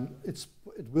 it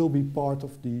will be part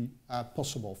of the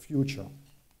possible future.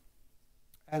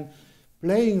 And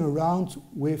playing around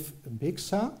with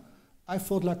Bixa, I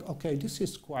thought like, okay, this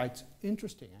is quite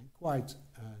interesting and quite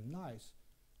nice.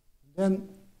 Then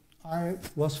I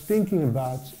was thinking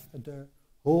about the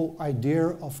whole idea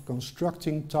of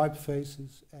constructing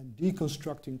typefaces and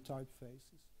deconstructing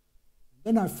typefaces.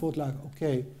 Then I thought like,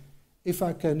 okay, if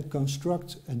I can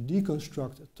construct and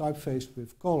deconstruct a typeface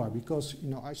with color, because, you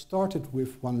know, I started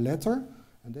with one letter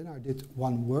and then I did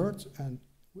one word, and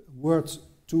words,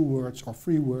 2 words or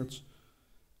 3 words.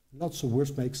 Lots of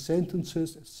words make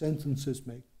sentences, and sentences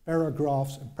make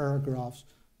paragraphs, and paragraphs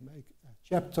make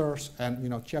chapters, and, you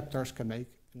know, chapters can make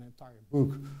an entire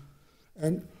book.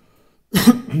 And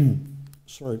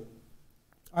sorry,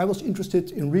 I was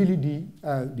interested in really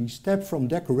the step from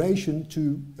decoration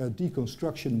to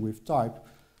deconstruction with type.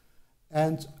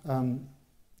 And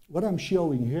what I'm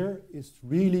showing here is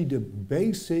really the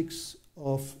basics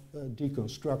of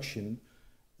deconstruction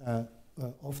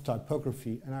of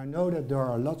typography. And I know that there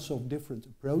are lots of different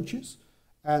approaches,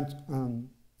 and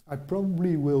I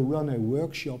probably will run a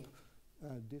workshop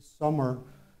this summer,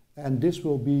 and this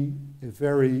will be a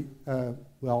very,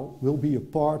 will be a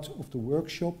part of the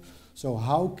workshop. So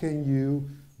how can you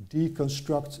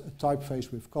deconstruct a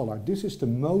typeface with color? This is the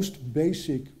most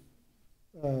basic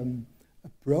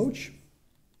approach.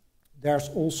 There's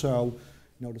also,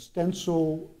 you know, the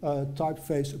stencil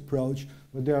typeface approach,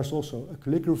 but there's also a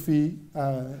calligraphy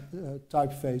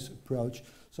typeface approach.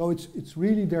 So it's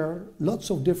really, there are lots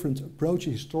of different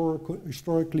approaches.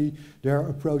 Historically, there are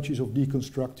approaches of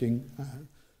deconstructing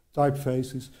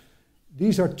typefaces.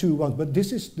 These are 2 ones, but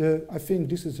this is I think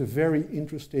this is a very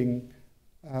interesting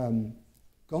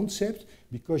concept,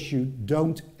 because you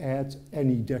don't add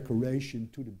any decoration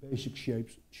to the basic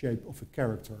shape of a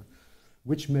character,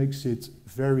 which makes it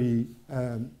very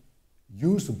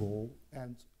usable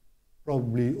and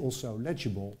probably also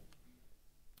legible.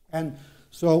 And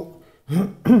so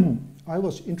I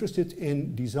was interested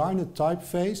in design a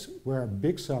typeface where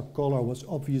bixacolor was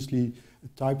obviously a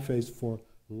typeface for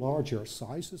larger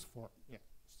sizes, for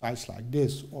size like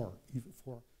this, or even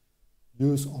for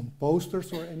use on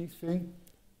posters or anything.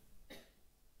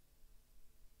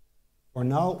 For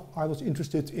now, I was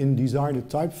interested in design a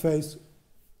typeface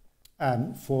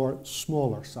for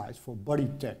smaller size, for body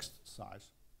text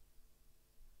size.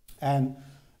 And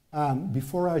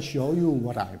before I show you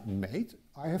what I made,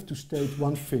 I have to state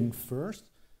one thing first.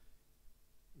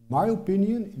 In my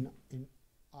opinion, in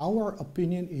our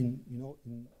opinion,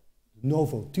 in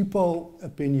Novo Typo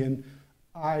opinion,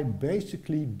 I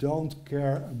basically don't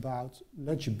care about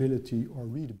legibility or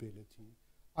readability.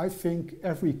 I think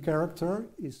every character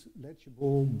is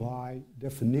legible by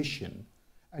definition.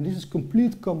 And this is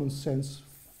complete common sense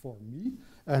for me.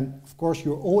 And of course,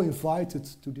 you're all invited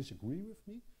to disagree with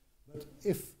me. But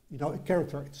if, you know, a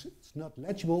character, it's not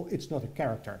legible, it's not a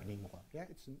character anymore. Yeah?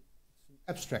 It's an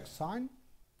abstract sign,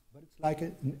 but it's like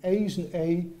an A is an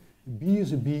A, a B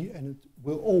is a B, and it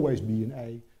will always be an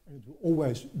A, and it will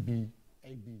always be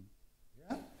a B.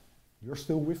 Yeah? You're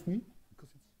still with me? Because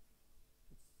it's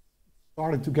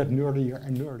starting to get nerdier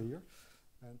and nerdier.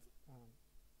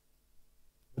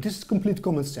 this is complete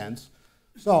common sense.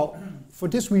 So for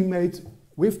this we made,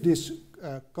 with this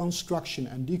construction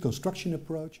and deconstruction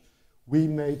approach, we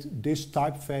made this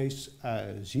typeface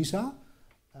Ziza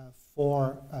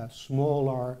for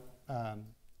smaller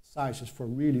sizes, for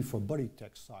body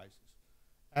text sizes.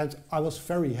 And I was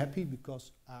very happy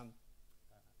because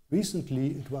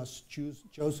recently it was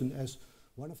chosen as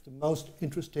one of the most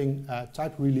interesting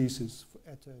type releases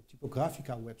at the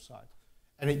Typographica website.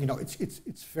 And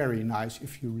it's very nice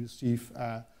if you receive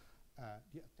the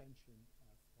attention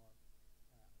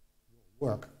for your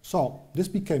work. So this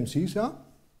became Ziza,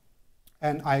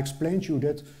 and I explained to you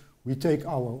that we take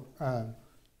our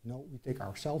we take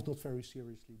ourselves not very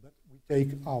seriously, but we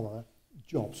take our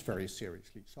jobs very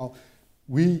seriously. So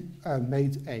we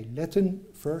made a Latin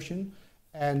version,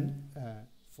 and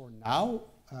for now,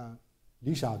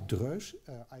 Lisa Dreus,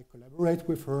 I collaborate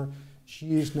with her.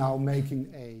 She is now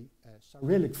making a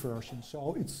Cyrillic version.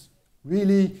 So it's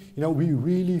really, we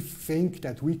really think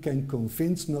that we can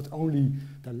convince not only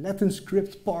the Latin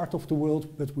script part of the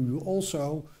world, but we will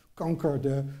also conquer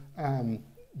the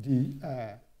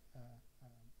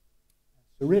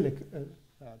Cyrillic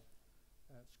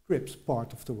scripts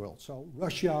part of the world. So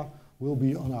Russia will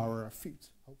be on our feet,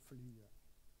 hopefully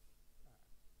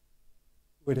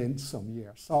within some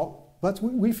years. So, but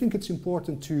we think it's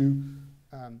important to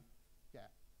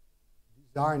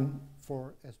design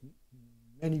for as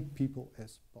many people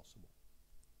as possible.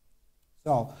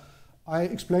 So I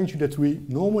explained to you that we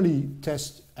normally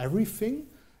test everything,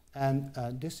 and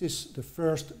this is the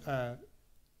first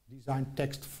design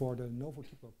text for the Novo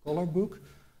Typo color book,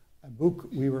 a book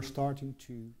we were starting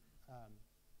to,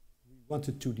 we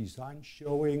wanted to design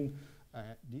showing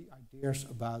the ideas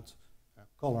about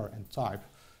color and type.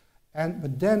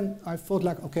 But then I thought,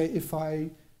 like, okay, if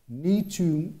I need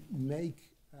to make,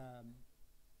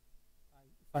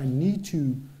 if I need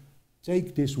to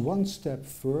take this one step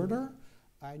further,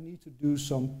 I need to do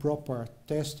some proper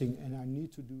testing and I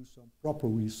need to do some proper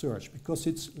research, because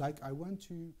it's like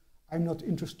I'm not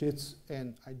interested,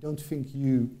 and I don't think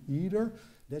you either,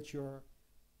 that you're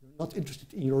not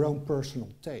interested in your own personal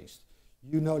taste.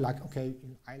 Like, okay,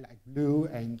 I like blue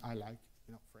and I like,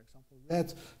 for example,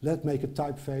 red. Let's make a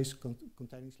typeface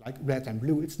containing like red and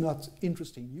blue. It's not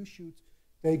interesting. You should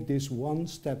take this one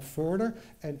step further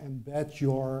and embed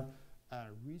your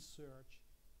research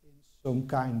in some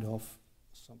kind of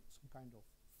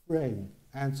frame.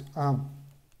 And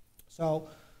so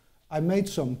I made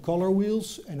some color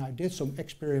wheels and I did some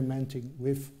experimenting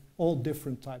with all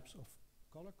different types of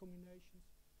color combinations.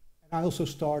 And I also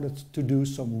started to do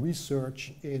some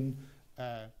research in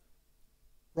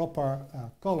proper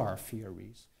color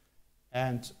theories.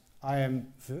 And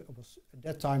at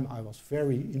that time I was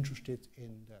very interested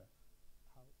in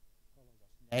how color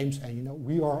was names. And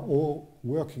we are all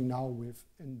working now with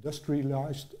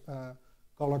industrialized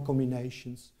color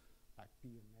combinations like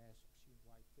PMS or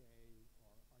CYK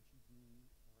or RGB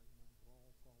or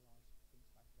raw colors, things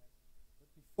like that. But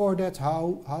before that,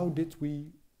 how did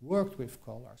we work with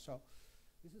color? So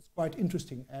this is quite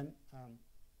interesting, and I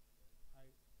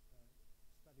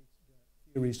studied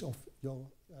the theories of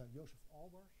Joseph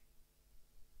Albers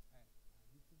and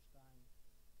Wittgenstein,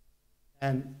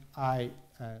 and I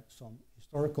some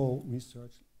historical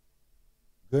research.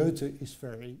 Goethe is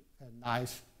very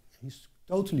nice. He's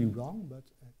totally wrong, but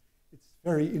it's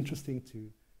very interesting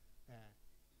to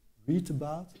read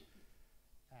about.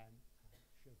 And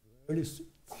Chevreul is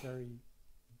very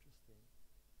interesting.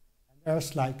 And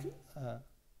there's like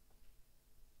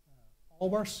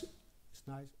Albers is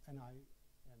nice, and I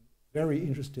am very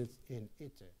interested in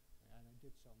Itten. And I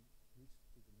did some research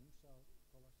to the Musso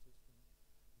color system.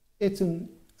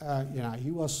 Itten,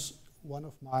 he was one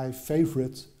of my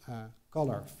favorite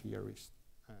color theorists.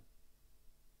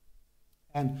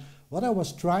 And what I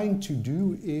was trying to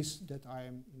do is that I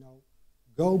am,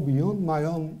 go beyond my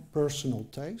own personal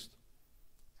taste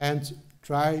and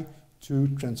try to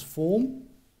transform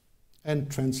and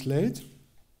translate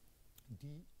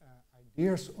the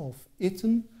ideas of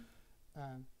Itten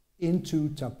into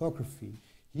typography.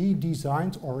 He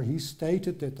designed, or he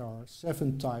stated, that there are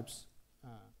 7 types of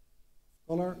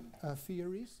color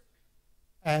theories.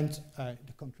 And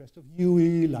the contrast of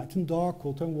hue, light and dark,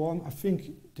 cold and warm. I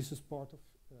think this is part of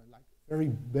like very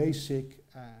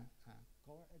basic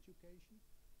color education.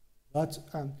 But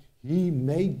he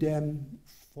made them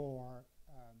for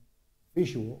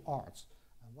visual arts.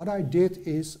 And what I did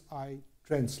is I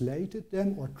translated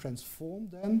them or transformed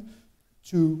them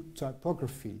to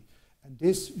typography. And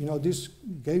this, this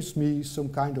gives me some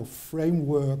kind of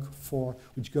framework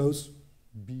which goes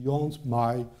beyond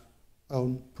my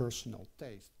own personal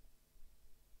taste.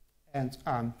 And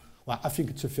well, I think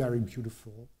it's a very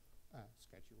beautiful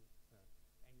schedule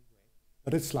anyway.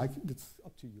 But it's like, it's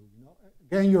up to you, you know.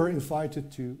 Again, you're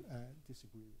invited to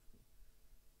disagree with me.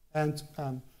 And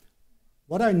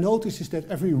what I notice is that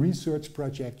every research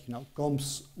project, you know,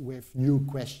 comes with new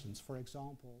questions. For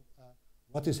example,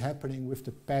 what is happening with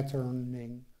the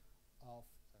patterning of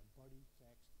body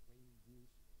text when you use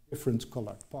different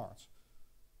colored parts?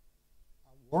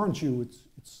 I warned you,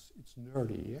 it's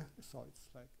nerdy, yeah. So it's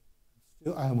like,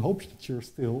 still, I hope that you're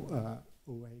still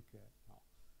awake now.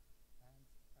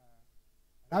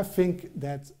 And I think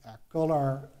that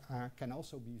color can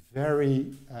also be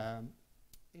very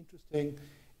interesting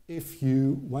if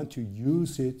you want to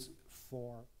use it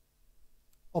for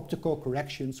optical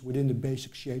corrections within the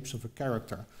basic shapes of a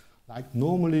character. Like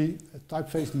normally a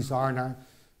typeface designer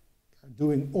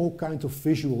doing all kinds of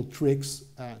visual tricks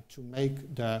to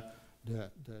make the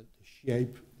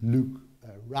shape look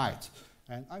right.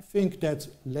 And I think that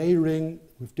layering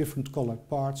with different colored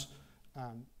parts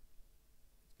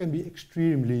can be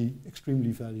extremely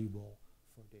valuable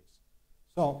for this.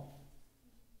 So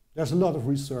there's a lot of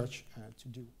research to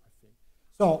do, I think.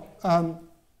 So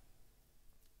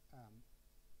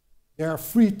there are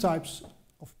 3 types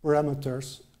of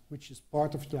parameters, which is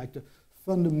part of like the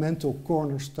fundamental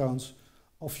cornerstones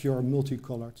of your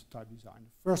multicolored type design.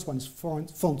 The first one is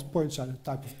font point size and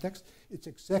type of text. It's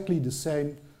exactly the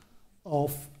same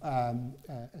of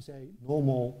as a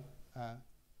normal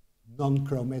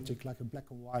non-chromatic, like a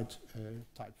black and white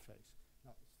typeface.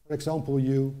 Now, for example,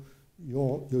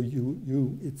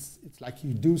 it's like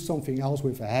you do something else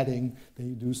with a heading, then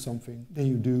you do something, then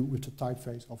you do with the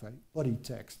typeface of a body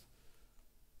text.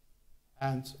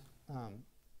 And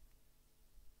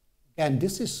again,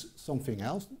 this is something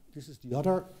else. This is the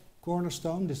other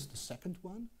cornerstone. This is the second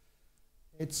one.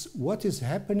 It's what is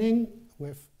happening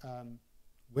with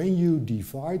when you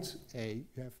divide you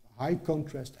have high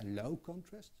contrast and low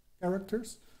contrast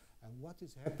characters, and what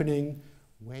is happening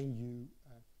when you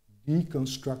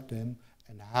deconstruct them,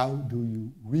 and how do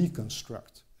you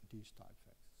reconstruct these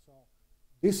typefaces. So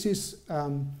this is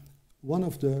one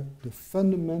of the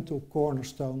fundamental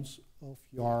cornerstones of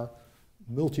your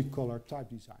multicolored type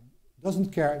design.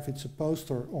 Doesn't care if it's a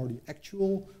poster or the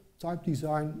actual type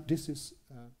design, this is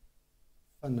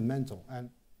fundamental.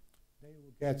 And then you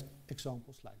will get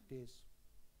examples like this.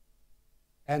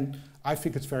 And I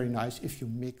think it's very nice if you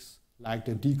mix like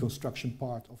the deconstruction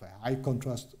part of a high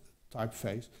contrast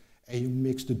typeface and you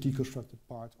mix the deconstructed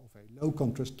part of a low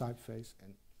contrast typeface,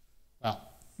 and well,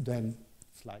 then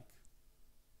it's like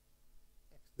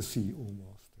ecstasy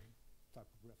almost,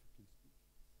 typographically speaking.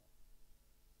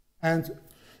 And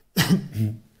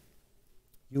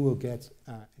you will get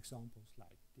examples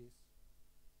like this.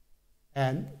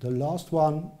 And the last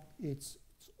one, it's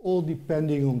all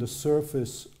depending on the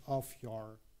surface of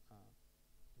your,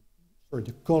 or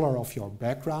the color of your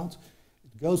background.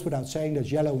 It goes without saying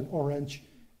that yellow and orange,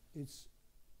 it's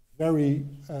very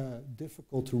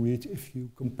difficult to read if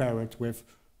you compare it with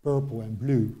purple and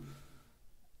blue.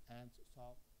 And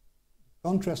so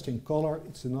contrasting color,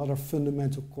 it's another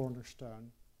fundamental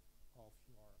cornerstone of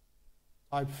your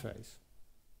typeface.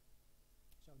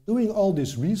 So doing all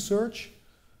this research,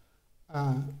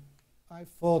 I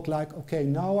thought like, okay,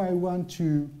 now I want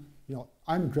to,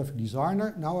 I'm a graphic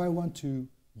designer, now I want to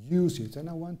use it, and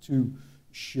I want to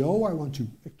show, I want to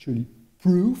actually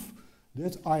prove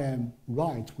that I am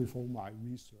right with all my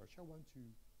research. I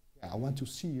want to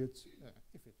see it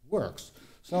if it works.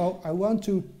 So I want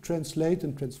to translate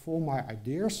and transform my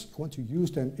ideas. I want to use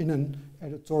them in an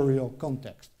editorial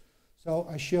context. So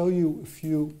I show you a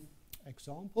few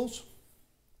examples.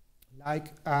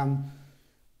 Like one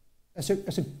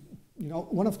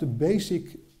of the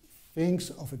basic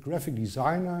things of a graphic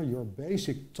designer, your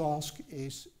basic task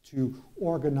is to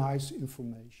organize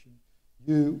information.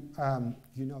 You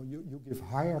give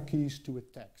hierarchies to a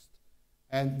text,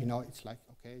 and it's like,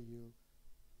 okay, you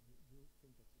think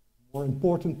that more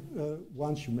important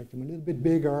ones, you make them a little bit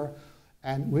bigger,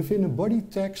 and within a body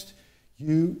text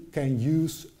you can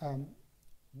use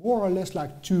more or less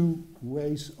like 2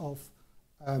 ways of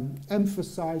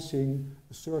emphasizing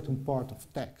a certain part of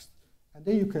text. And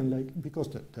then you can, like, because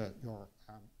your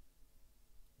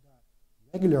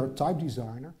regular type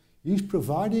designer, he's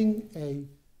providing a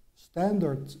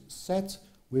standard set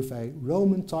with a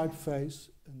Roman typeface,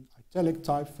 an italic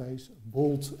typeface,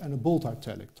 a bold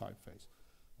italic typeface.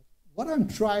 What I'm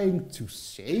trying to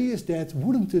say is that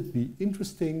wouldn't it be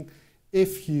interesting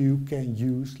if you can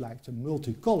use like the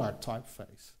multicolored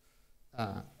typeface,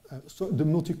 so the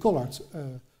multicolored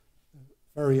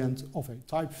variant of a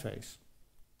typeface.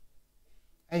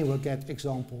 And you will get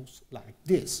examples like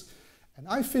this. And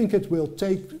I think it will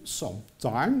take some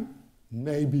time,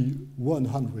 maybe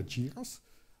 100 years,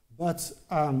 but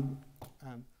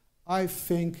I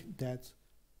think that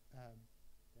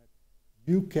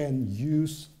you can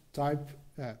use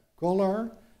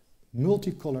color,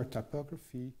 multicolor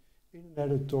typography in an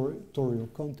editorial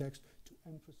context to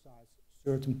emphasize a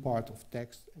certain part of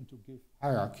text and to give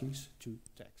hierarchies to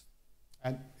text.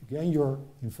 And again, you're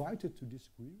invited to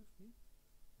disagree with me.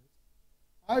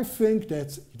 I think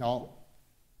that, you know,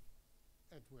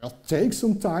 it will take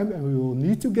some time and we will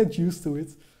need to get used to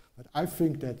it, but I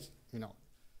think that, you know,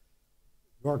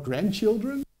 your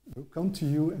grandchildren will come to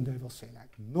you and they will say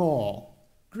like, no,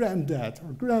 granddad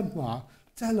or grandma,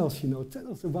 tell us, you know,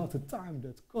 tell us about the time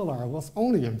that color was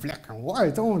only in black and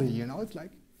white only, you know. It's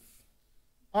like,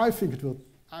 I think it will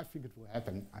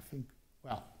happen. I think,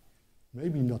 well,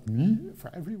 maybe not me for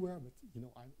everywhere, but you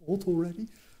know, I'm old already.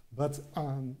 But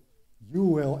you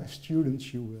will, as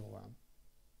students, you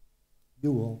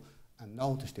will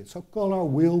notice it. So color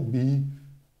will be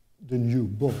the new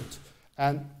bold,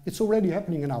 and it's already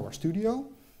happening in our studio.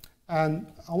 And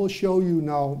I will show you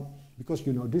now, because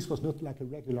you know this was not like a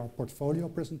regular portfolio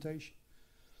presentation.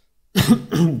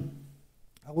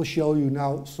 I will show you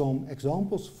now some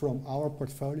examples from our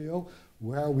portfolio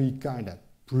where we kind of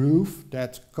prove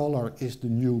that color is the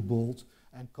new bold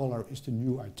and color is the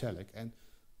new italic. And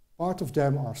part of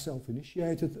them are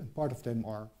self-initiated and part of them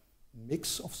are a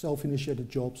mix of self-initiated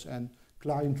jobs and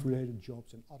client-related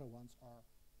jobs, and other ones are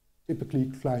typically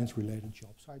client-related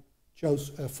jobs. I chose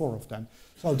 4 of them.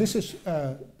 So this is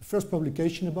the first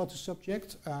publication about the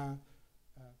subject.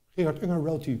 Gerard Unger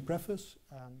wrote the preface.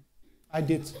 I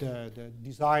did the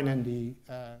design and the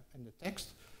text.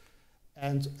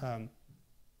 And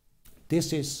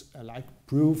this is like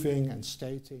proving and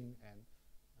stating, and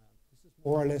this is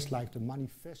more or less like the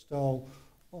manifesto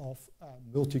of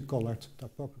multicolored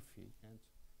typography.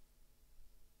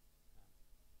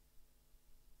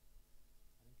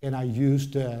 And I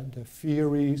used the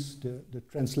theories, the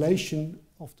translation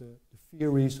of the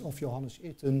theories of Johannes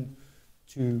Itten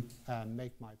to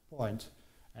make my point.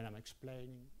 And I'm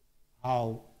explaining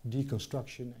how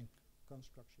deconstruction and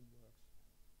construction works.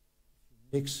 If you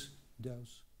mix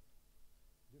those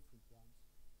different ones.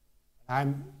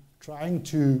 I'm trying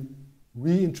to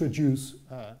reintroduce,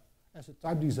 as a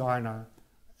type designer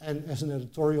and as an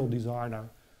editorial designer,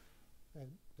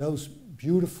 those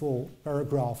beautiful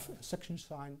paragraph section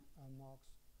sign marks,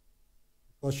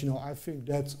 because you know I think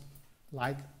that,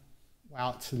 like,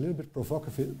 well, it's a little bit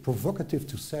provocative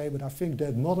to say, but I think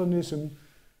that modernism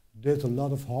did a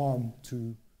lot of harm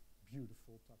to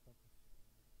beautiful typography.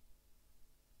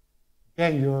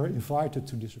 Again, you're invited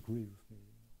to disagree with me.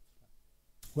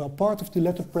 Well, part of the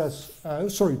letterpress,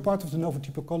 part of the Novo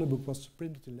Typo color book was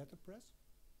printed in letterpress,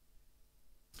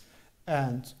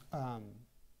 and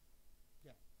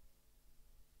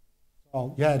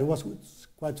oh, yeah, it's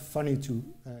quite funny to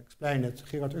explain that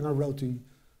Gerard Unger wrote the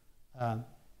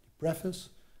preface,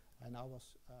 and I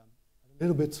was a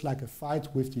little bit like a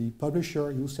fight with the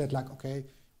publisher who said like, okay,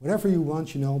 whatever you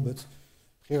want, you know, but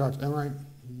Gerard Unger,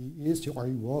 he is, or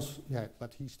he was, yeah,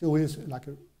 but he still is like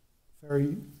a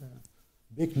very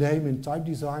big name in type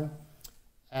design,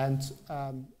 and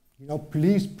you know,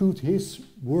 please put his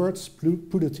words,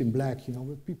 put it in black, you know,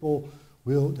 that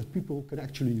people can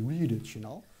actually read it, you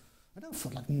know. And I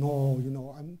felt like, no, you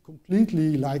know, I'm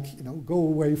completely like, you know, go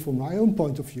away from my own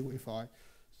point of view if I.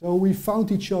 So we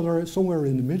found each other somewhere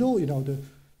in the middle. You know, the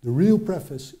real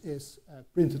preface is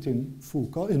printed in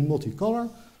in multicolor,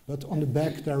 but on the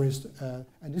back there is,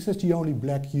 and this is the only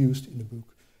black used in the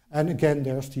book. And again,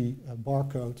 there's the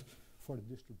barcode for the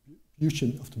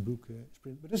distribution of the book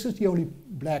print. But this is the only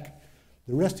black.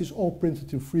 The rest is all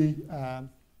printed in free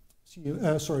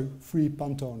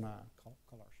Pantone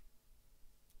colors.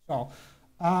 So,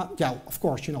 yeah, of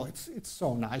course, you know, it's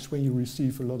so nice when you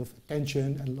receive a lot of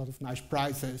attention and a lot of nice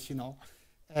prizes, you know.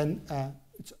 And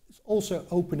it's also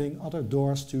opening other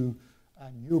doors to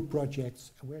new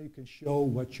projects where you can show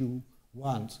what you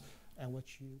want and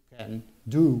what you can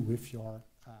do with your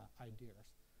ideas.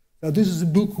 So this is a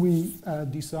book we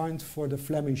designed for the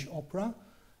Flemish Opera,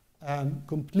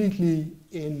 completely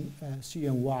in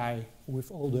CNY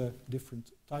with all the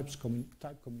different type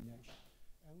combinations.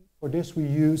 For this we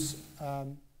use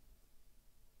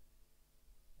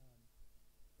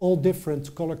all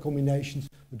different color combinations,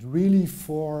 but really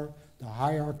for the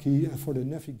hierarchy and for the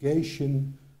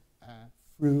navigation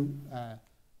through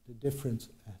the different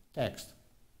text.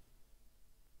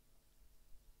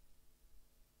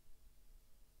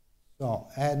 So,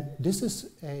 and this is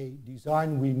a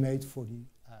design we made for the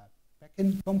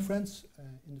Conference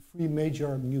in the 3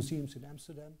 major museums in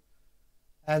Amsterdam.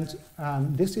 And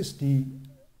this is the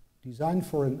design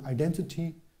for an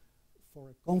identity for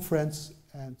a conference.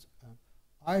 And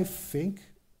I think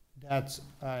that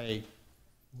a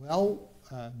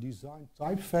well-designed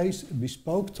typeface, a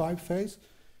bespoke typeface,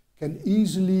 can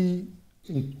easily,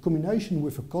 in combination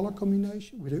with a color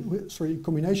combination, in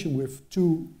combination with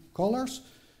two colors,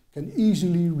 can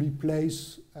easily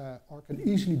replace or can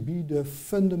easily be the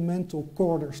fundamental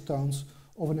cornerstones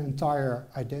of an entire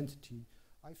identity.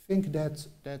 I think that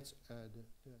the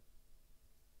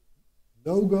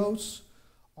logos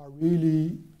are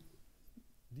really,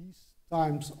 these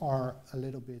times are a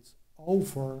little bit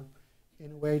over,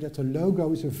 in a way that the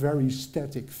logo is a very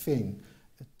static thing.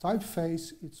 A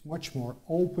typeface, it's much more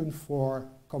open for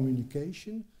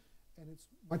communication, and it's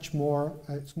much more,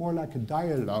 it's more like a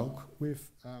dialogue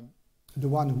with the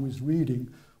one who is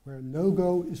reading, where a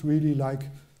logo is really like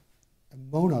a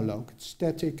monologue. It's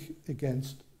static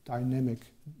against dynamic,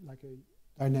 like a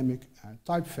dynamic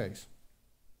typeface.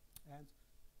 And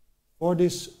for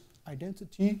this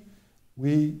identity,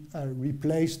 we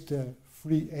replaced the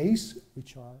 3 A's,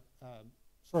 which are,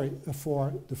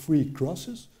 for the 3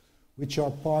 crosses, which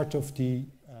are part of the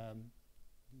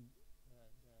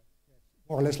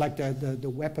more or less like the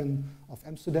weapon of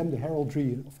Amsterdam, the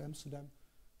heraldry of Amsterdam.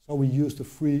 So we used the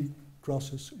 3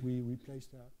 crosses, we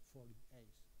replaced that for the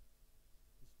A's.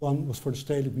 This one was for the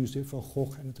Stedelijk Museum, Van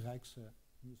Gogh en het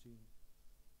Rijksmuseum.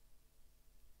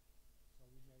 So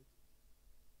we made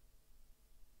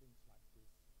things like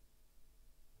this.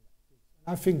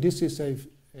 And I think this is a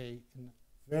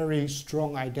very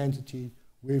strong identity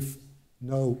with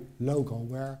no logo,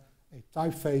 where a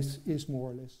typeface is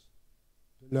more or less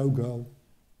the logo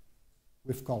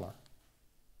with color.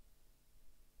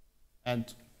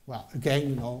 And well, again,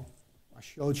 you know, I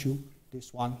showed you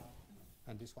this one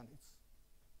and this one. It's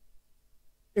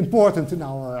important in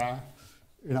our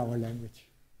language.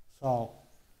 So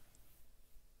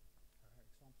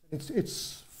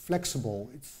it's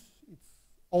flexible. It's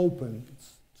open.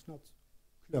 It's not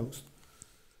closed.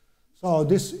 So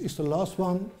this is the last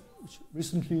one, which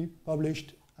recently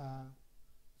published.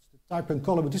 It's the Type and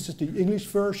Color, but this is the English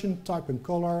version, Type and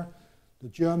Color. The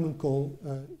German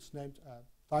it's named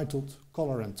titled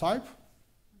Color and Type.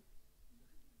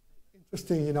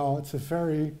 Interesting, you know, it's a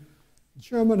very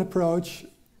German approach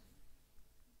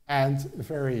and a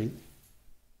very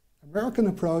American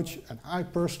approach, and I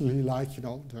personally like, you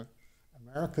know, the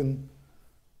American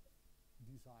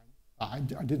design.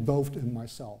 I did both in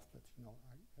myself, but you know,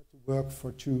 I had to work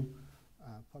for 2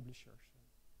 publishers.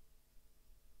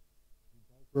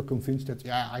 We're convinced that,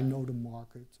 yeah, I know the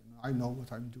market and I know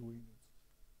what I'm doing.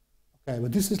 Okay,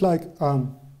 but this is like,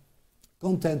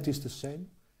 content is the same.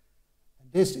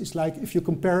 And this is like, if you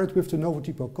compare it with the Novo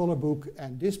Typo color book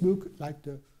and this book, like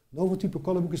the Novo Typo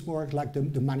color book is more like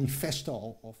the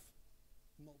manifesto of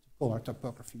multicolor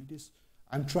typography. This,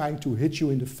 I'm trying to hit you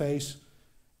in the face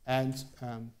and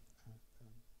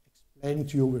explaining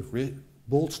to you with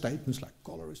bold statements like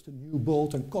color is the new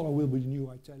bold and color will be the new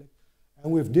italic.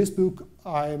 And with this book,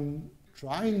 I'm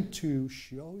trying to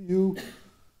show you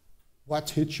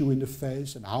what hits you in the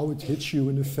face and how it hits you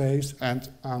in the face. And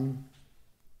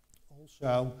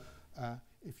also,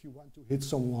 if you want to hit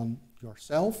someone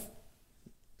yourself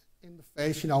in the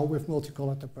face, you know, with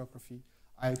multicolor typography,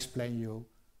 I explain you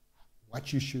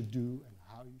what you should do and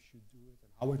how you should do it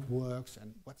and how it works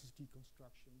and what is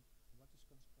deconstruction, what is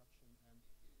construction.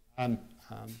 And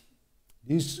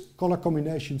these color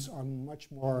combinations are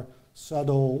much more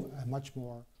subtle and much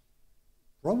more,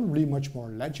 probably much more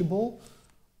legible.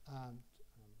 I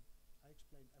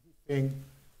explain everything,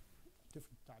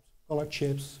 different types of color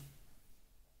chips.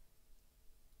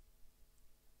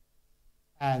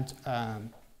 And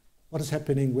what is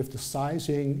happening with the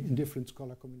sizing in different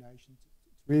color combinations.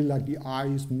 It's really like the eye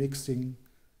is mixing.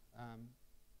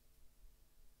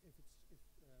 If it's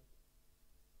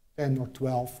 10 or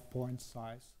 12 point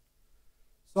size.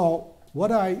 So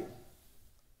what I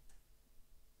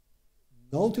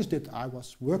noticed that I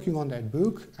was working on that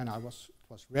book and it was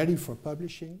ready for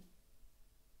publishing.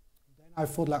 Then I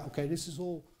thought like, okay, this is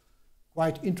all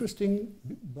quite interesting,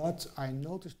 but I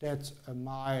noticed that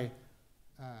the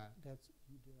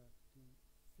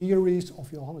theories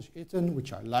of Johannes Itten,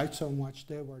 which I liked so much,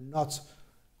 they were not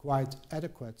quite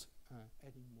adequate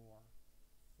anymore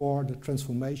for the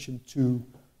transformation to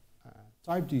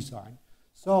type design.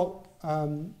 So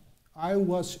I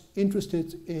was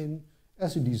interested in,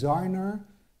 as a designer,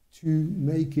 to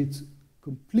make it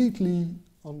completely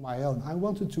on my own. I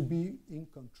wanted to be in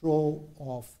control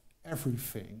of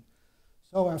everything.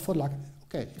 So I thought like,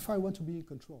 okay, if I want to be in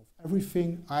control of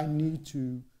everything, I need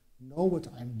to know what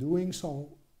I'm doing.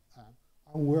 So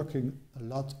I'm working a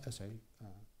lot as a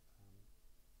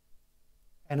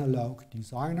analog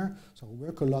designer, so I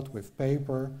work a lot with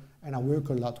paper and I work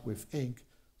a lot with ink.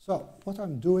 So what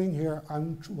I'm doing here, I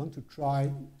want to try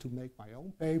to make my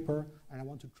own paper and I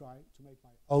want to try to make my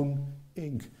own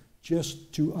ink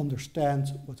just to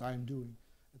understand what I'm doing.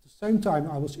 At the same time,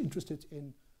 I was interested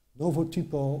in Novo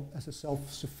Typo as a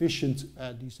self-sufficient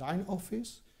design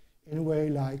office in a way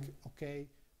like, okay,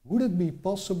 would it be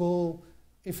possible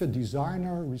if a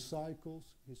designer recycles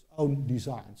his own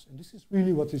designs? And this is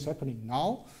really what is happening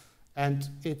now, and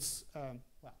it's,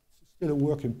 well, it's still a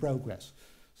work in progress.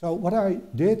 So what I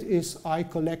did is I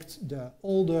collect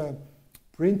all the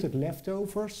printed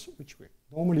leftovers, which were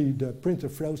normally the printer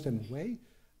throws them away.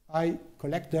 I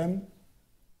collect them,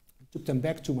 took them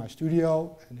back to my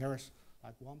studio, and here's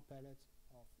like one pallet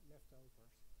of leftovers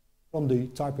from the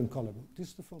Type and Color book. This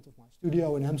is the front of my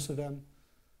studio in Amsterdam,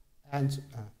 and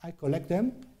I collect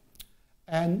them.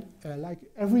 And like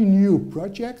every new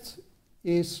project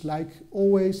is like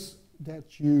always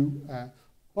that you,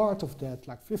 part of that,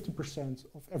 like 50%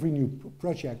 of every new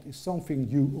project is something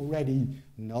you already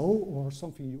know or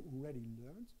something you already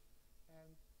learned.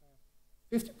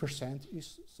 And 50%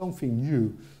 is something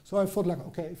new. So I thought like,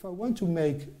 okay, if I want to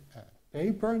make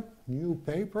paper, new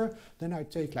paper, then I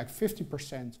take like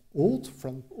 50% old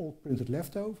from old printed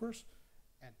leftovers.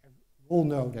 And we all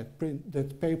know that,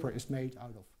 that paper is made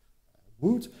out of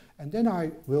wood, and then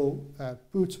I will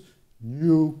put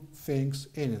new things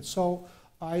in it. So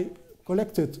I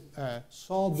collected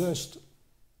sawdust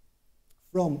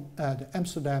from the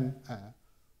Amsterdam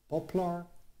poplar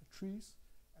trees,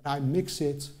 and I mix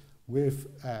it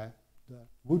with the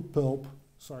wood pulp.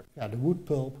 The wood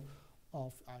pulp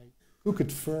of I cook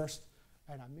it first,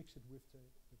 and I mix it with the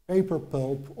paper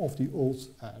pulp of the old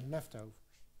leftovers,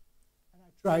 and I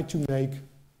try to make,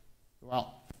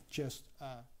 well, just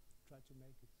try to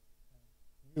make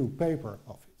it new paper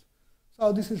of it.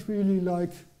 So this is really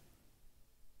like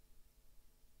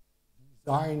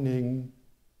designing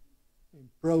in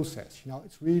process. You know,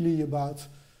 it's really about,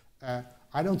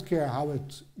 I don't care how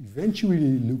it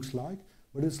eventually looks like,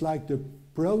 but it's like the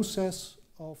process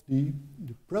of the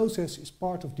process is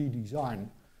part of the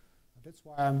design. That's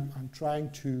why I'm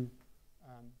trying to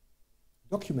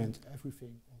document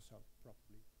everything also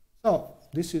properly. So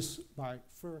this is my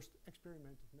first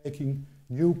experiment of making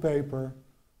new paper,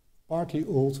 partly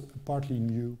old and partly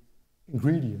new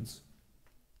ingredients.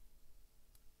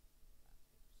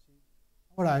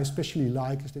 What I especially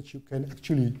like is that you can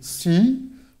actually see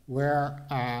where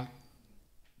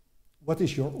what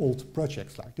is your old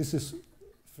projects like. This is a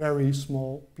very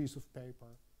small piece of paper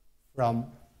from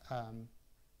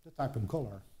the Type and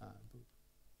Color book.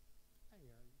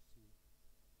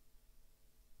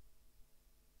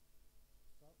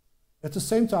 At the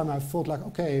same time, I thought like,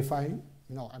 okay, if I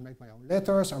make my own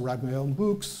letters, I write my own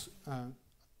books,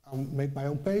 I'll make my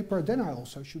own paper, then I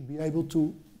also should be able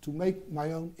to make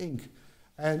my own ink.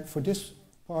 And for this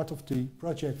part of the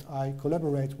project, I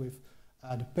collaborate with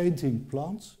the Painting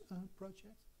Plants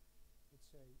project.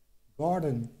 It's a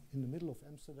garden in the middle of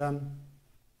Amsterdam,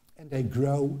 and they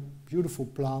grow beautiful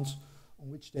plants on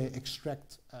which they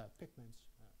extract pigments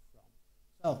from.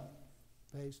 So,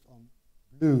 based on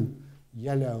blue,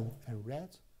 yellow, and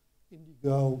red,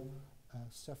 indigo,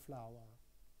 safflower,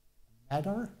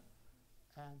 madder,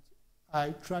 and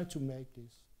I try to make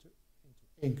this into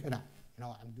ink. And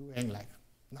I'm doing like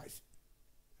nice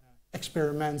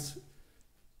experiments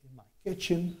in my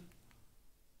kitchen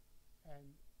and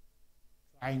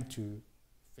trying to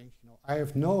think, I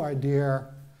have no idea.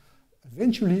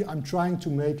 Eventually, I'm trying to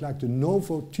make like the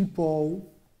Novo Typo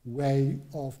way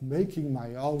of making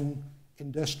my own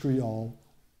industrial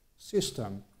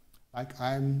system. Like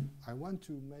I want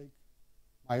to make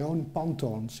my own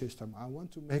Pantone system. I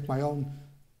want to make my own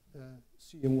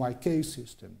CMYK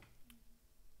system.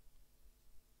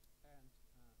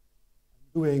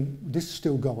 This is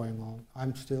still going on.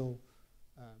 I'm still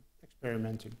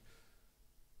experimenting.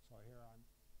 So here I'm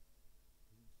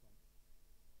doing some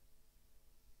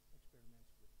experiments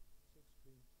with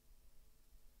silkscreen.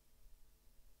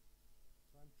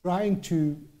 So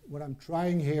what I'm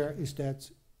trying here is that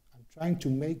I'm trying to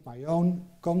make my own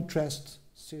contrast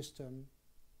system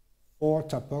for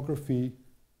typography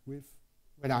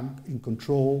when I'm in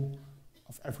control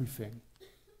of everything.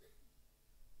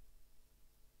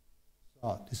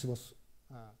 So this was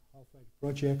halfway the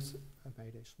project. I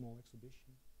made a small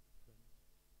exhibition.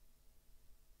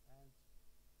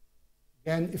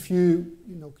 And again, if you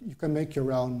can make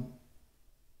your own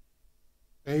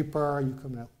paper, you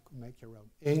can make your own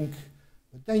ink,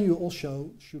 but then you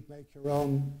also should make your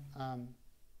own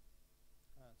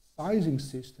sizing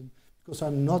system, because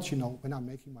I'm not, you know, when I'm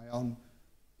making my own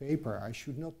paper, I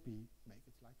should not make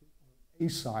it like A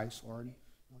size, or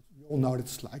you all know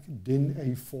it's like DIN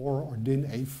A4 or DIN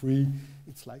A3.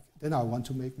 It's like, then I want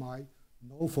to make my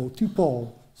Novo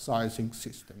Typo sizing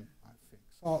system, I think.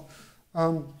 So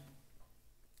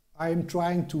I'm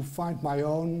trying to find my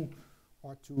own,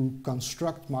 or to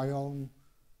construct my own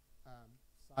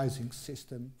sizing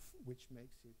system, which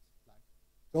makes it like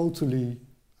totally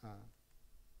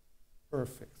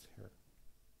perfect here.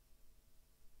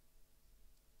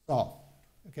 So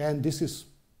again, this is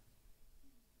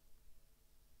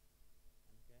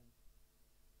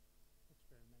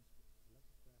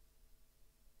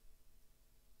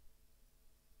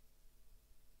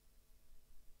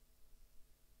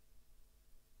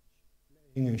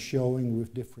and showing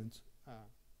with different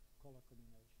color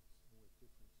combinations and with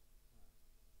different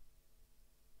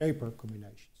paper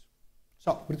combinations.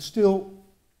 So, but it's still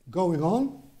going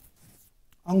on,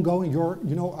 ongoing.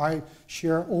 You know, I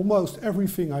share almost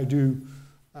everything I do.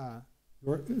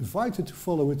 You're invited to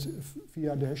follow it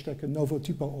via the hashtag Novo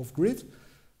Typo off grid,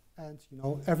 and you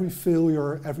know, every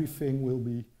failure, everything will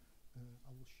be.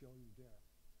 I will show you there.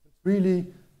 But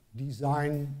really,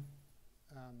 design.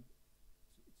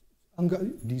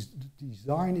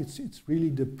 Design, it's really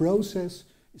the process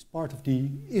is part of the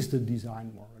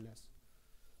design, more or less.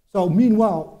 So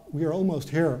meanwhile, we are almost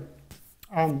here.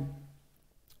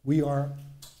 We are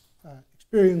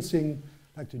experiencing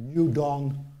like the new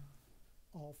dawn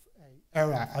of an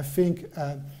era. I think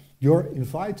you're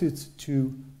invited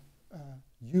to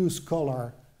use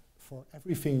color for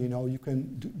everything. You know, you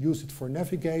can use it for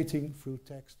navigating through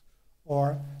text,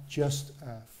 or just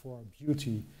for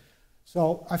beauty.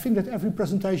 So I think that every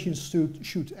presentation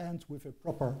should end with a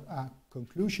proper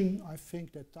conclusion. I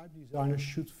think that type designers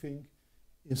should think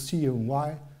in C and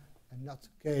Y and not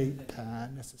K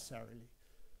necessarily.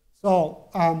 So,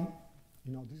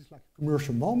 you know, this is like a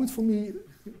commercial moment for me.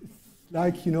 It's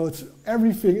like, you know, it's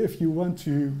everything if you want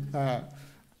to,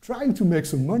 trying to make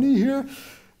some money here,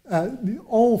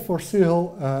 all for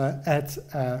sale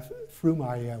through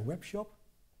my web shop.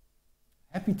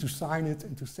 Happy to sign it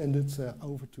and to send it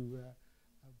over to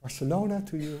Barcelona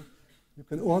to you. You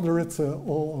can order it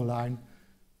all online.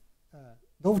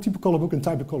 Novo Typo Color Book and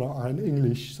Typo Color are in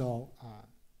English, so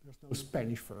there's no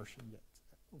Spanish version yet,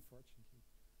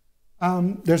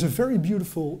 unfortunately. There's a very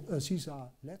beautiful Ziza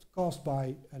LED cast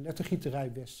by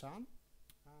Lettergieterij Westzaan.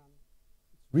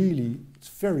 Really, it's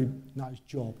a very nice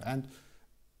job, and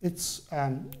it's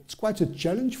quite a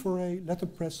challenge for a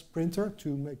letterpress printer to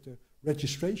make the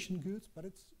registration good, but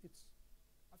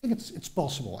I think it's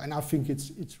possible, and I think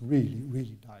it's really,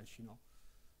 really nice, you know.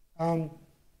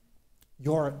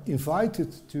 You're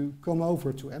invited to come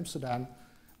over to Amsterdam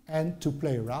and to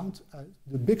play around.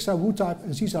 The Bixa Wood Type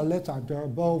and Ziza LED Type, they are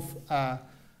both at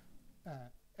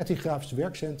the Grafisch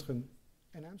Werkcentrum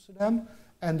in Amsterdam,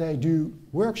 and they do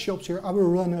workshops here. I will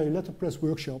run a letterpress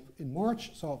workshop in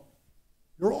March, so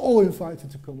you're all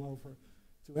invited to come over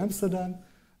to Amsterdam.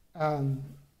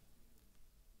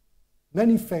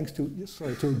 Many thanks to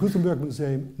Gutenberg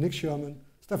Museum, Nick Sherman,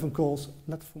 Stefan Coles,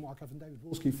 Letter from Archive, and David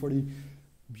Wolski for the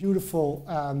beautiful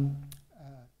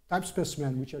type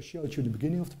specimen which I showed you at the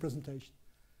beginning of the presentation.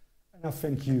 And I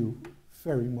thank you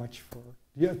very much for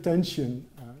the attention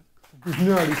to this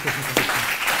nerdy presentation.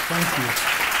 Thank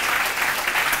you.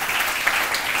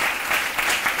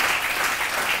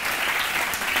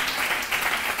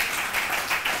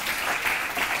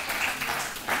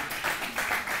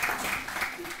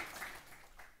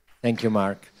 Thank you,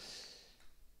 Mark.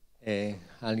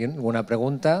 ¿Alguien? ¿Alguna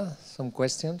pregunta? Some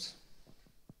questions?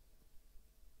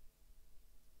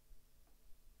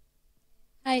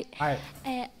 Hi. Hi.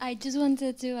 I just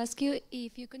wanted to ask you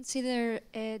if you consider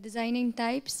designing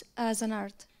types as an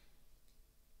art.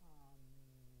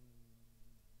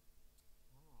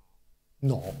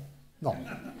 No,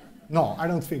 I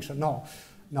don't think so.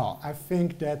 No, I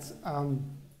think that,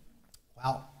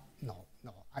 well, no.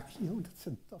 You know, that's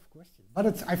a tough question.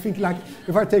 But I think, like,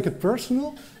 if I take it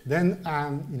personal, then,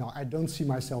 you know, I don't see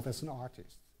myself as an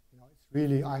artist. You know, it's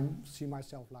really, I see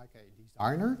myself like a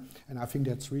designer, and I think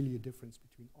that's really a difference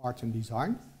between art and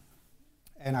design.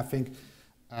 And I think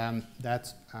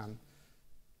that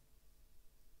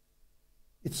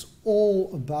it's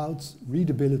all about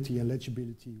readability and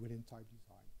legibility within type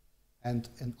design. And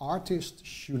an artist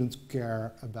shouldn't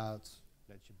care about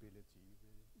legibility,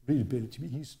 readability.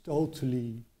 He's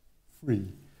totally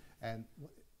free. And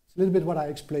it's a little bit what I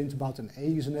explained about an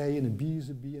A is an A and a B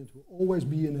is a B, and it will always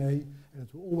be an A, and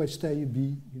it will always stay a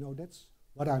B. You know, that's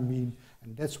what I mean,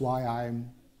 and that's why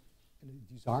I'm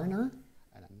a designer,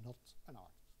 and I'm not an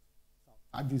artist. So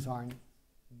type design,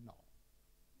 no.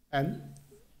 And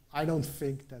I don't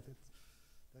think that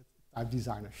type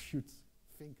designer should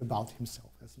think about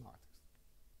himself as an artist.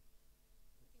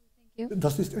 Thank you.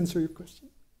 Does this answer your question?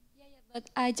 Yeah, but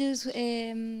I just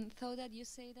thought that you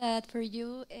say that for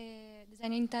you,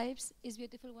 designing types is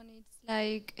beautiful when it's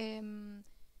like ugly,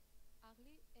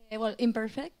 well,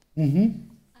 imperfect. Mm-hmm.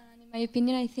 And in my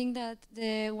opinion, I think that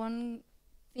the one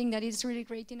thing that is really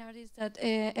great in art is that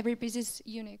every piece is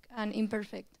unique and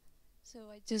imperfect. So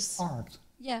I just... Art.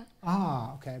 Yeah.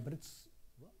 Ah, okay, but it's,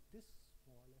 well, this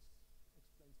more or less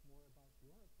explains more about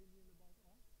your opinion about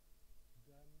art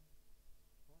than,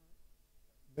 or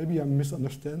maybe I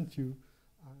misunderstand you.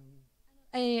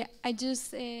 I just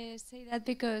say that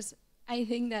because I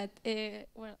think that,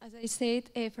 well, as I said,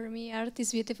 for me art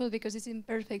is beautiful because it's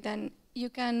imperfect and you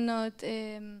cannot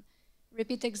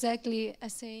repeat exactly the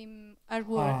same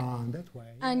artwork. Ah, that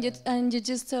way. And, yeah. and you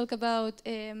just talk about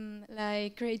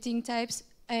like creating types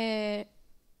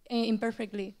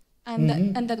imperfectly. And,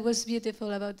 and that was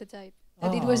beautiful about the type.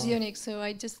 That it was unique, so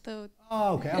I just thought...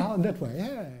 Oh, okay, that way,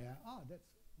 yeah. Ah, we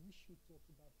should talk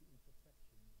about the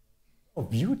imperfection of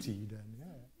beauty then,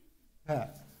 yeah.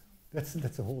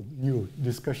 That's a whole new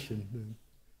discussion then.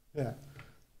 Yeah,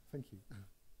 thank you.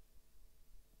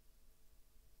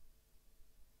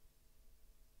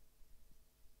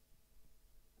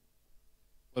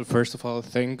 Well, first of all,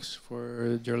 thanks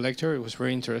for your lecture. It was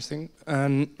very interesting.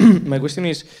 And my question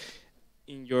is,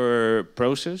 in your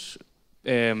process,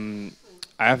 I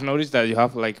have noticed that you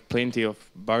have like plenty of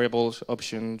variables,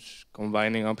 options,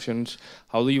 combining options.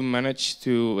 How do you manage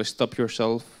to stop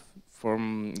yourself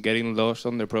from getting lost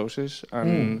on the process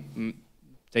and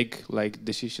take like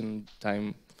decision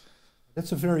time?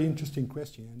 That's a very interesting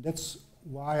question, and that's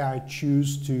why I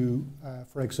choose to,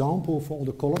 for example, for all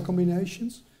the color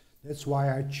combinations, that's why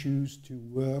I choose to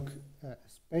work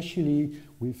especially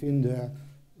within the,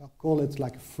 I'll call it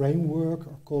like a framework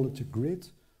or call it a grid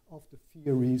of the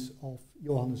theories of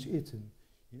Johannes Itten.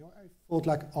 You know, I thought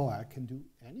like, oh, I can do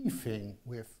anything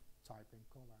with type and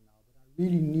color now, but I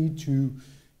really need to,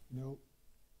 you know,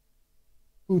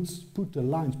 put the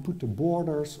lines, put the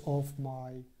borders of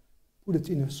my, put it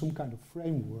in some kind of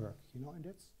framework, you know, and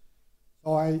that's,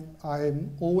 so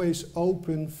I'm always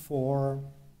open for,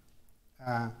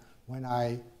 when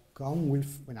I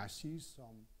see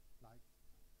some like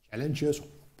challenges, or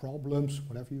problems,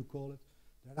 whatever you call it,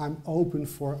 then I'm open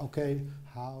for, okay,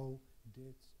 how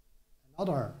did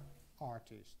another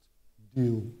artist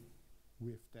deal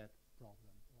with that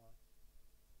problem? Or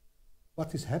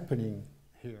what is happening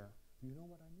here? Do you know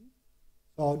what I mean?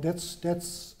 So that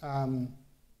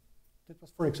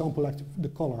was, for example, like the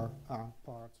color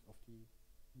part of the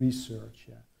research,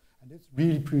 yeah. And that's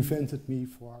really prevented me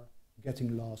for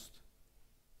getting lost,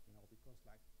 you know, because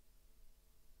like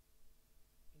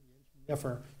in the end you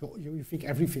never, you think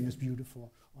everything is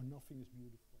beautiful or nothing is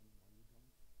beautiful anymore.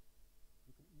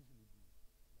 You can easily be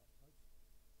lost.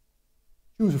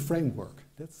 Choose a framework.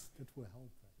 That will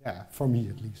help. Yeah, for me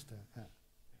at least. Yeah.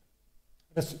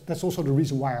 That's also the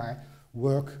reason why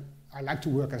I like to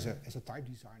work as a type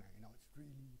designer. You know,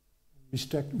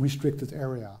 it's really restricted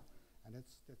area, and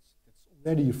that's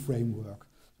already a framework.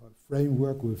 So a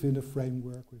framework within a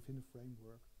framework within a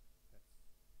framework.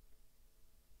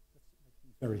 That makes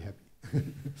me very happy.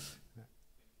 Yeah.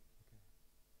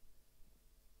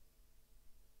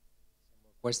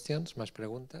 Questions? ¿Más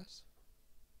preguntas?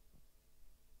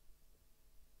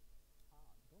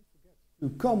 Don't forget to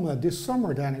come this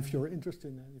summer then if you're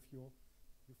interested and if you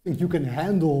think you can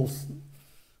handle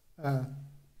even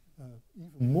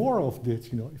more of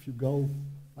this, you know, if you go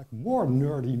like more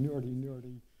nerdy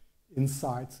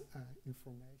inside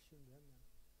information, then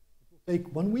it will take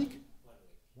 1 week.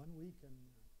 1 week,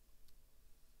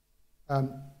 and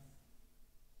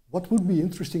what would be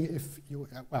interesting if you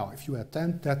if you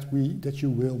attend that you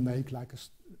will make like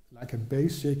a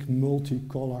basic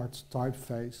multicolored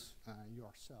typeface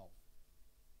yourself,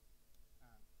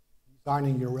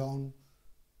 designing your own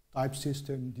type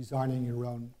system, designing your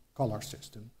own color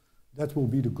system. That will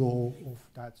be the goal of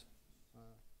that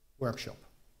workshop.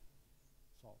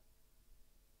 So,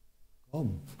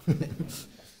 come.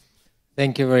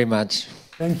 Thank you very much.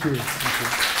 Thank you. Thank you.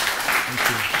 Thank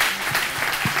you.